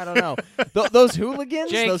 I don't know. Those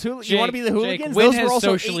hooligans, Jake, you want to be the hooligans? Jake, when those has were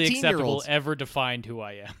also socially 18-year-olds. acceptable ever defined who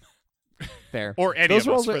I am? Fair. Or any those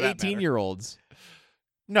of us, were for also that matter. 18-year-olds.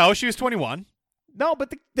 No, she was 21. No,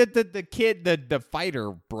 but the kid, the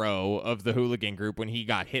fighter bro of the hooligan group, when he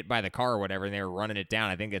got hit by the car or whatever, and they were running it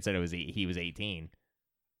down, I think it said he was 18.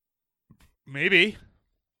 Maybe.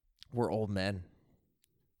 We're old men.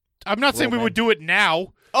 I'm not saying we would do it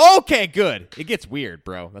now. Okay, good. It gets weird,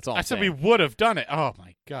 bro. That's all I I'm said saying. we would have done it. Oh,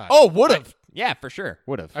 my God. Oh, would have. Yeah, for sure.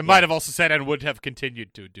 Would have. I might have also said and would have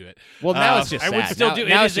continued to do it. Well, now it's just I sad. would still do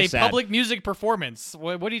it. It is a sad. public music performance.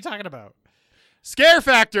 What are you talking about? Scare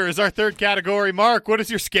factor is our third category. Mark, what is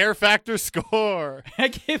your scare factor score? I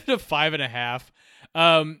gave it a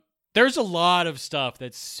 5.5. There's a lot of stuff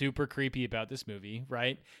that's super creepy about this movie,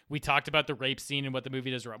 right? We talked about the rape scene and what the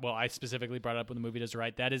movie does right. Well, I specifically brought up what the movie does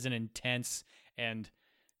right. That is an intense and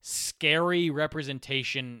scary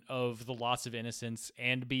representation of the loss of innocence.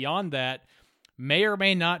 And beyond that, may or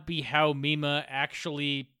may not be how Mima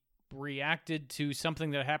actually reacted to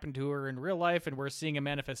something that happened to her in real life, and we're seeing a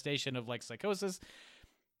manifestation of like psychosis.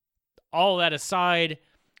 All that aside,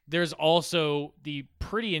 there's also the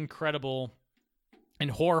pretty incredible and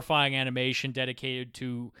horrifying animation dedicated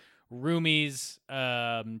to Rumi's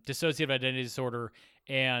dissociative identity disorder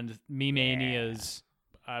and Mimania's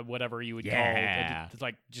whatever you would call it. It's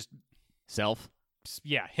like just self.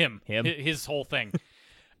 Yeah, him. His whole thing.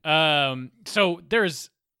 So there's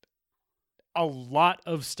a lot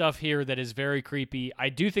of stuff here that is very creepy. I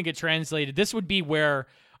do think it translated. This would be where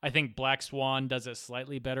I think Black Swan does it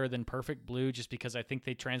slightly better than Perfect Blue, just because I think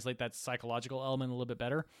they translate that psychological element a little bit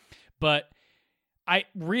better. But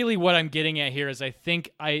what I'm getting at here is I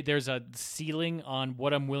think there's a ceiling on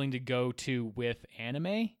what I'm willing to go to with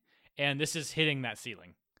anime, and this is hitting that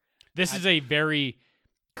ceiling. This is a very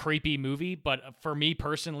creepy movie, but for me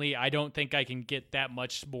personally, I don't think I can get that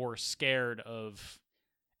much more scared of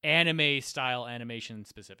anime style animation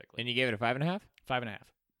specifically. And you gave it a 5.5? 5.5.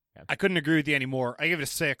 I couldn't agree with you anymore. I give it a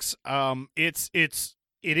 6.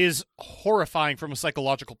 It is horrifying from a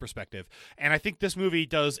psychological perspective, and I think this movie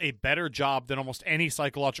does a better job than almost any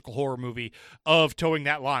psychological horror movie of towing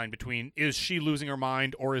that line between is she losing her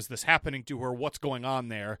mind or is this happening to her? What's going on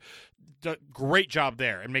there? Great job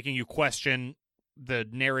there, and making you question the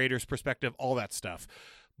narrator's perspective, all that stuff.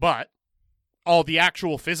 But all the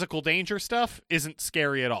actual physical danger stuff isn't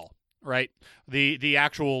scary at all. Right, the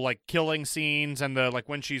actual like killing scenes and the like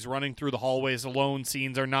when she's running through the hallways alone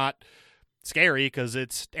scenes are not scary because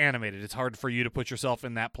it's animated. It's hard for you to put yourself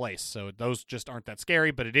in that place, so those just aren't that scary.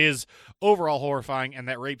 But it is overall horrifying, and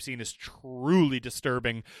that rape scene is truly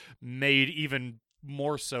disturbing, made even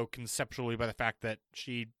more so conceptually by the fact that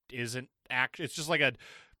she isn't it's just like a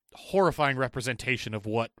horrifying representation of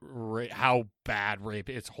what how bad rape.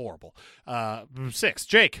 It's horrible. 6.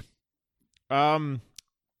 Jake.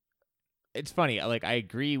 It's funny. Like, I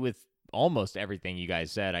agree with almost everything you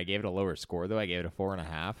guys said. I gave it a lower score, though. I gave it a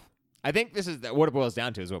 4.5. I think this is what it boils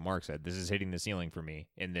down to is what Mark said. This is hitting the ceiling for me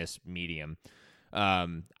in this medium.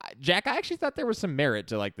 Jack, I actually thought there was some merit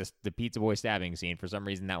to like the pizza boy stabbing scene. For some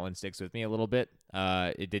reason, that one sticks with me a little bit.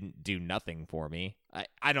 It didn't do nothing for me.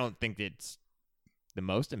 I don't think it's the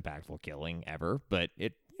most impactful killing ever, but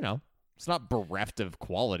it, it's not bereft of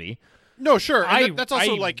quality. No, sure. That's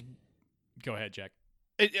also like. Go ahead, Jack.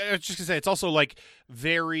 I was just going to say, it's also, like,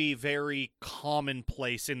 very, very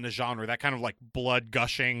commonplace in the genre. That kind of, like,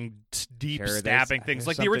 blood-gushing, deep stabbing things.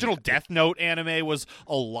 Like, the original Death Note anime was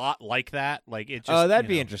a lot like that. Like, it just... Oh, that'd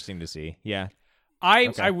be interesting to see. Yeah.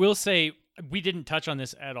 I will say, we didn't touch on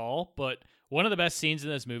this at all, but one of the best scenes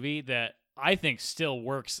in this movie that I think still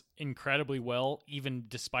works incredibly well, even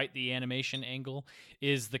despite the animation angle,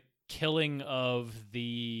 is the killing of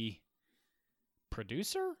the...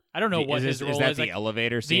 producer? I don't know what his role is. Is that the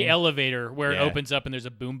elevator scene? The elevator where it opens up and there's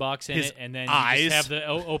a boombox in it, and then you just have the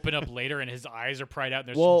open up later and his eyes are pried out and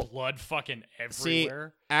there's blood fucking everywhere.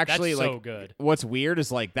 See, actually, that's like, so good. What's weird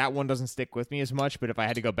is like that one doesn't stick with me as much, but if I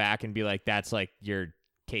had to go back and be like, that's like your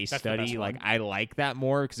case study, like I like that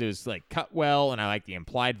more because it was like cut well, and I like the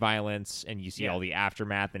implied violence, and you see all the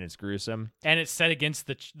aftermath, and it's gruesome. And it's set against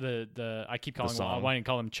the I keep calling him, I want to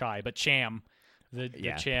call him Chai, but Cham. The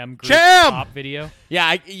Cham group pop video.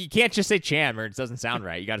 Yeah, you can't just say Cham or it doesn't sound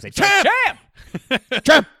right. You got to say Cham!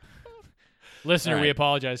 Cham! Listener, we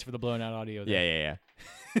apologize for the blown out audio Yeah.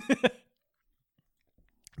 there.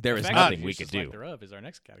 There is nothing we could do. Thereof is our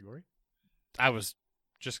next category. I was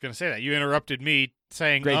just going to say that. You interrupted me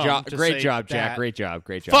saying Great job, that. Jack. Great job.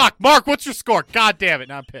 Fuck, Mark, what's your score? God damn it.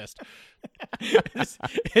 Now I'm pissed.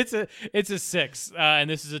 It's a 6, and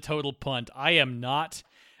this is a total punt. I am not...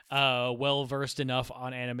 well versed enough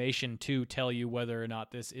on animation to tell you whether or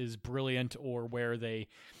not this is brilliant or where they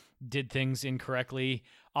did things incorrectly.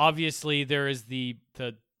 Obviously, there is the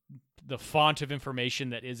font of information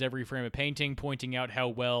that is every frame of painting, pointing out how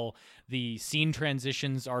well the scene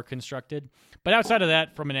transitions are constructed. But outside of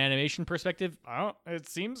that, from an animation perspective, it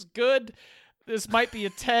seems good. This might be a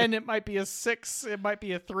 10. It might be a 6. It might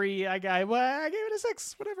be a 3. I gave it a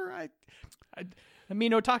 6. Whatever. I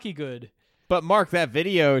mean, Otaki good. But Mark, that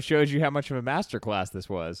video shows you how much of a masterclass this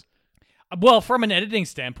was. Well, from an editing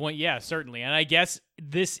standpoint, yeah, certainly. And I guess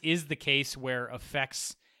this is the case where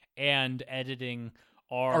effects and editing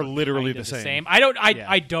are literally kind of the same. I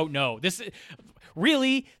don't know. This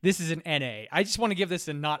is an NA. I just want to give this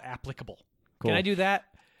a not applicable. Cool. Can I do that?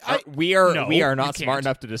 We are not smart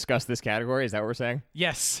enough to discuss this category. Is that what we're saying?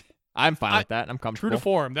 Yes. I'm fine with that. I'm comfortable. True to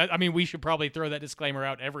form. We should probably throw that disclaimer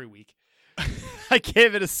out every week. I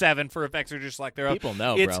gave it a 7 for effects are just like they're People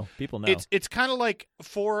know, bro. People know. It's kind of like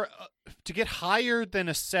for to get higher than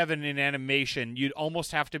a 7 in animation, you'd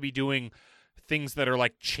almost have to be doing things that are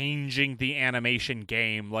like changing the animation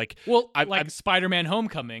game. Like Spider-Man: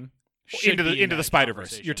 Homecoming. Into the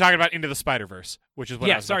Spider-Verse. You're talking about Into the Spider-Verse, which is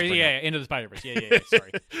what I was about to bring up. Into the Spider-Verse. Yeah,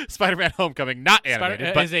 sorry. Spider-Man: Homecoming, not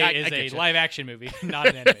animated, but is a live-action movie, not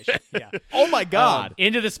an animation. Yeah. Oh my God!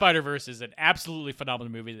 Into the Spider-Verse is an absolutely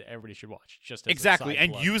phenomenal movie that everybody should watch. Just as exactly,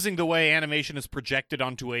 and plug. Using the way animation is projected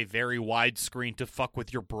onto a very wide screen to fuck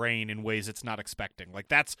with your brain in ways it's not expecting. Like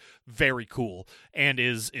that's very cool, and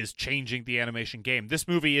is changing the animation game. This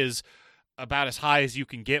movie is about as high as you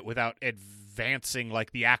can get without advancing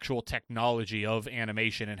like the actual technology of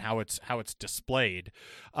animation and how it's displayed.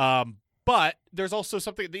 But there's also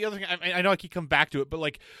something. The other thing, I know I keep coming back to it, but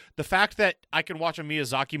like the fact that I can watch a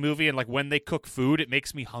Miyazaki movie and like when they cook food, it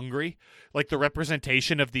makes me hungry. Like the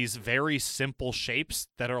representation of these very simple shapes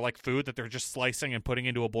that are like food that they're just slicing and putting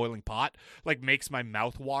into a boiling pot, like makes my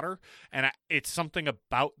mouth water. And it's something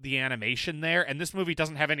about the animation there. And this movie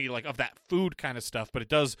doesn't have any like of that food kind of stuff, but it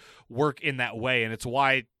does work in that way, and it's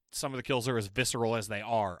why some of the kills are as visceral as they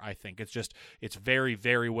are. I think it's very,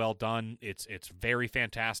 very well done. It's very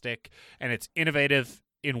fantastic, and it's innovative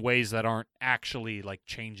in ways that aren't actually like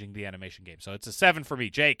changing the animation game. So it's a 7 for me.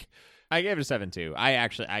 Jake, I gave it a 7 too. I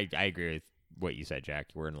agree with what you said, Jack.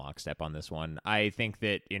 We're in lockstep on this one. I think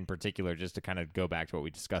that in particular, just to kind of go back to what we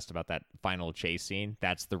discussed about that final chase scene,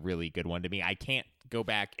 that's the really good one to me. I can't go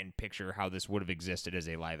back and picture how this would have existed as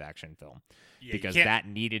a live action film because that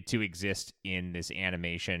needed to exist in this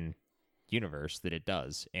animation universe that it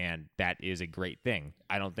does, and that is a great thing.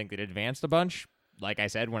 I don't think it advanced a bunch. Like I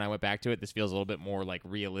said, when I went back to it, this feels a little bit more like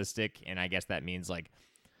realistic, and I guess that means like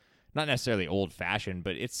not necessarily old-fashioned,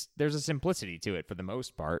 but there's a simplicity to it for the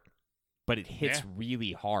most part, but it hits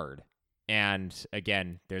really hard. And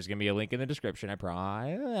again, there's going to be a link in the description.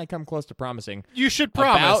 I come close to promising. You should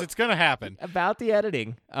promise. It's going to happen. About the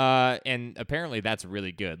editing. And apparently that's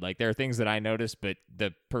really good. Like there are things that I noticed, but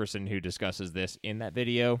the person who discusses this in that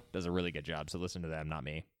video does a really good job. So listen to them, not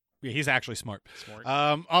me. Yeah, he's actually smart.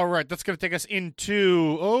 All right, that's going to take us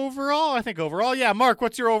into overall. I think overall, yeah. Mark,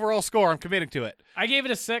 what's your overall score? I'm committing to it. I gave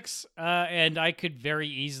it a 6, and I could very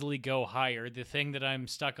easily go higher. The thing that I'm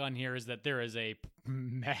stuck on here is that there is a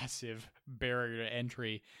massive barrier to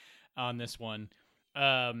entry on this one.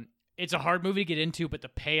 It's a hard movie to get into, but the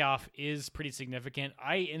payoff is pretty significant.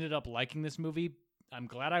 I ended up liking this movie. I'm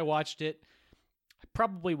glad I watched it. I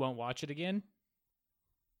probably won't watch it again.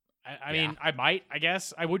 I mean, I might, I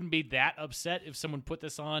guess. I wouldn't be that upset if someone put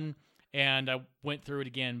this on and I went through it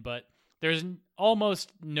again, but there's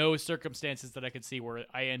almost no circumstances that I could see where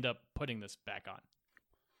I end up putting this back on.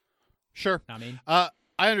 Sure. I mean, I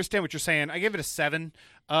understand what you're saying. I give it a 7.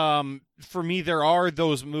 For me, there are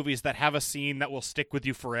those movies that have a scene that will stick with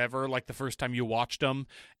you forever, like the first time you watched them.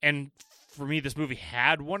 And for me, this movie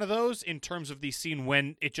had one of those in terms of the scene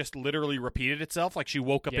when it just literally repeated itself. Like she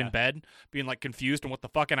woke up in bed being like confused and what the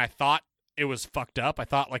fuck. And I thought it was fucked up. I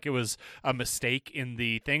thought like it was a mistake in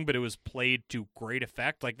the thing, but it was played to great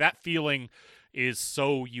effect. Like that feeling is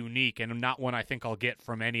so unique and not one I think I'll get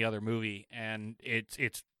from any other movie. And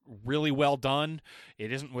it's really well done.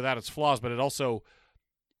 It isn't without its flaws, but it also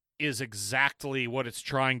is exactly what it's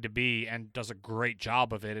trying to be and does a great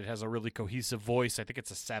job of it. It has a really cohesive voice. I think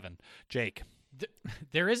it's a 7. Jake?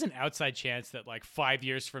 There is an outside chance that like 5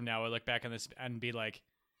 years from now I look back on this and be like,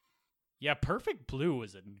 yeah, Perfect Blue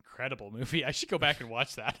was an incredible movie. I should go back and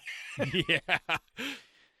watch that. Yeah.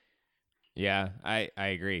 Yeah, I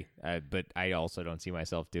agree. But I also don't see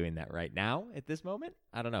myself doing that right now at this moment.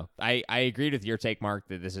 I don't know. I agreed with your take, Mark,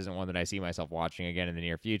 that this isn't one that I see myself watching again in the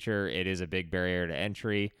near future. It is a big barrier to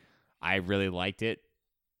entry. I really liked it,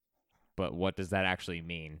 but what does that actually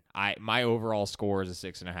mean? My overall score is a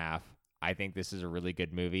 6.5. I think this is a really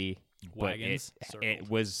good movie. Wagons but it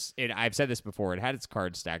was. I've said this before. It had its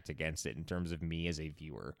cards stacked against it in terms of me as a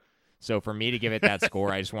viewer. So for me to give it that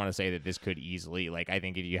score, I just want to say that this could easily, like, I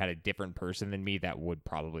think if you had a different person than me, that would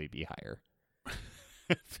probably be higher.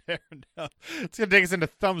 Fair enough. It's going to take us into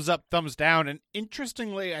thumbs up, thumbs down. And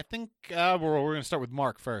interestingly, I think we're going to start with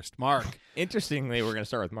Mark first. Mark. Interestingly, we're going to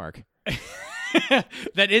start with Mark.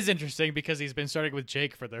 That is interesting because he's been starting with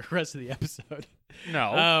Jake for the rest of the episode.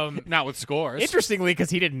 No, not with scores. Interestingly, because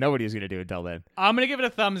he didn't know what he was going to do until then. I'm going to give it a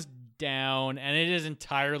thumbs down, and it is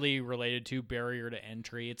entirely related to barrier to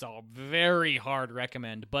entry. It's a very hard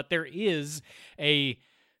recommend, but there is a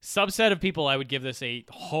subset of people I would give this a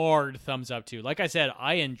hard thumbs up to. Like I said,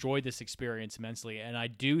 I enjoyed this experience immensely, and I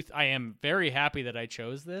am very happy that I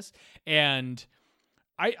chose this. And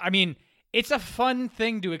I mean, it's a fun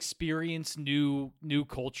thing to experience new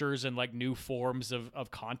cultures and like new forms of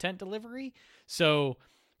content delivery. So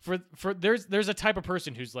for there's a type of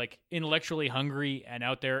person who's like intellectually hungry and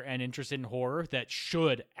out there and interested in horror that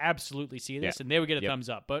should absolutely see this, and they would get a thumbs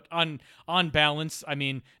up. But on balance, I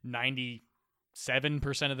mean, 97%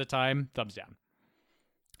 of the time, thumbs down.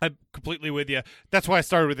 I'm completely with you. That's why I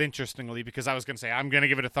started with interestingly, because I was going to say I'm going to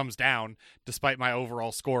give it a thumbs down despite my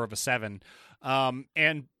overall score of a 7.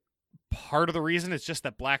 And part of the reason is just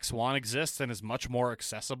that Black Swan exists and is much more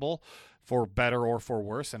accessible for better or for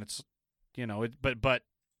worse. And it's, but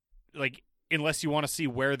like, unless you want to see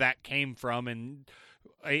where that came from and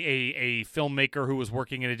a filmmaker who was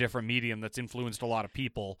working in a different medium that's influenced a lot of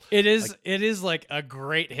people. It is like a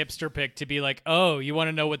great hipster pick to be like, oh, you want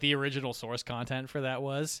to know what the original source content for that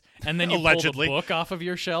was, and then you Allegedly. pull the book off of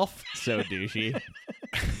your shelf. So douchey.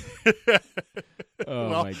 Oh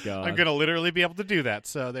Well, my god. I'm gonna literally be able to do that.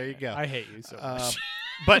 So there you go. I hate you so much.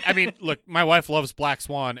 But I mean, look, my wife loves Black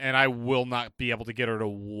Swan, and I will not be able to get her to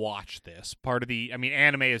watch this.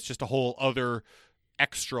 Anime is just a whole other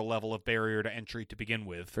extra level of barrier to entry to begin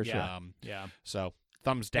with. For sure. Yeah. So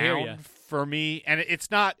thumbs I hear ya. down for me, and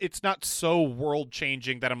it's not so world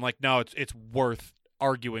changing that I'm like, no, it's worth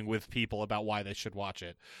arguing with people about why they should watch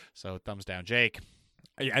it. So thumbs down, Jake.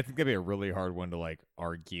 I think that'd be a really hard one to like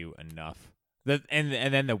argue enough. And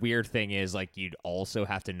then the weird thing is like you'd also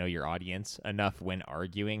have to know your audience enough when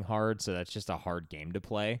arguing hard, so that's just a hard game to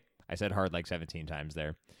play. I said hard like 17 times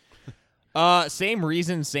there. Same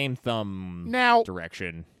reason, same thumb Now-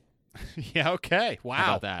 direction. Yeah, okay. Wow. How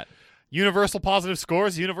about that? Universal positive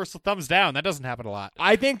scores, universal thumbs down. That doesn't happen a lot.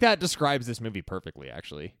 I think that describes this movie perfectly,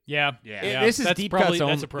 actually. Yeah. This is That's deep probably- cuts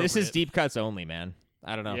only. that's This is appropriate. deep cuts only, man.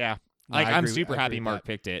 I don't know. Yeah. Like I I'm agree- super I agree happy with Mark that.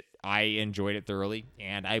 picked it. I enjoyed it thoroughly,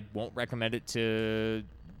 and I won't recommend it to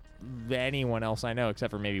anyone else I know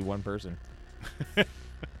except for maybe one person.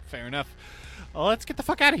 Fair enough. Well, let's get the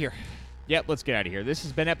fuck out of here. Yep, let's get out of here. This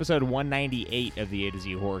has been episode 198 of the A to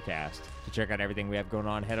Z Horrorcast. To check out everything we have going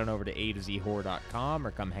on, head on over to atozhorror.com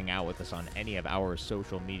or come hang out with us on any of our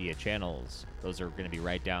social media channels. Those are going to be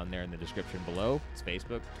right down there in the description below. It's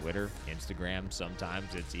Facebook, Twitter, Instagram,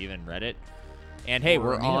 sometimes it's even Reddit. And hey,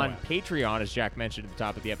 we're on Patreon, as Jack mentioned at the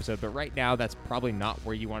top of the episode, but right now that's probably not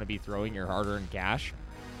where you want to be throwing your hard-earned cash.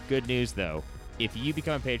 Good news, though. If you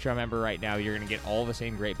become a Patreon member right now, you're going to get all the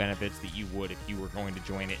same great benefits that you would if you were going to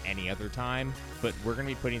join it any other time, but we're going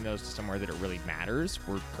to be putting those to somewhere that it really matters.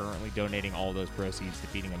 We're currently donating all those proceeds to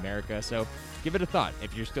Feeding America, so give it a thought.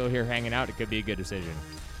 If you're still here hanging out, it could be a good decision.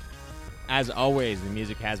 As always, the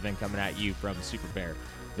music has been coming at you from Super Bear.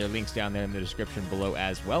 There are links down there in the description below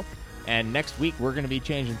as well. And next week, we're going to be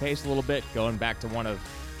changing pace a little bit, going back to one of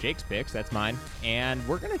Jake's picks. That's mine. And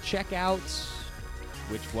we're going to check out...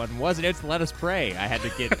 Which one was it? It's Let Us Pray. I had to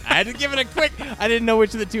give it a quick... I didn't know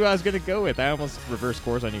which of the two I was going to go with. I almost reversed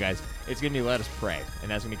course on you guys. It's going to be Let Us Pray. And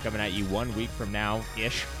that's going to be coming at you 1 week from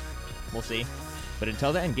now-ish. We'll see. But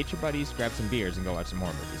until then, get your buddies, grab some beers, and go watch some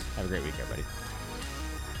horror movies. Have a great week, everybody.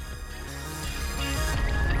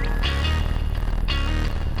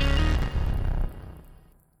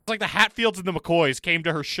 It's like the Hatfields and the McCoys came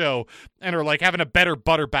to her show and are like having a better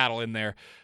butter battle in there.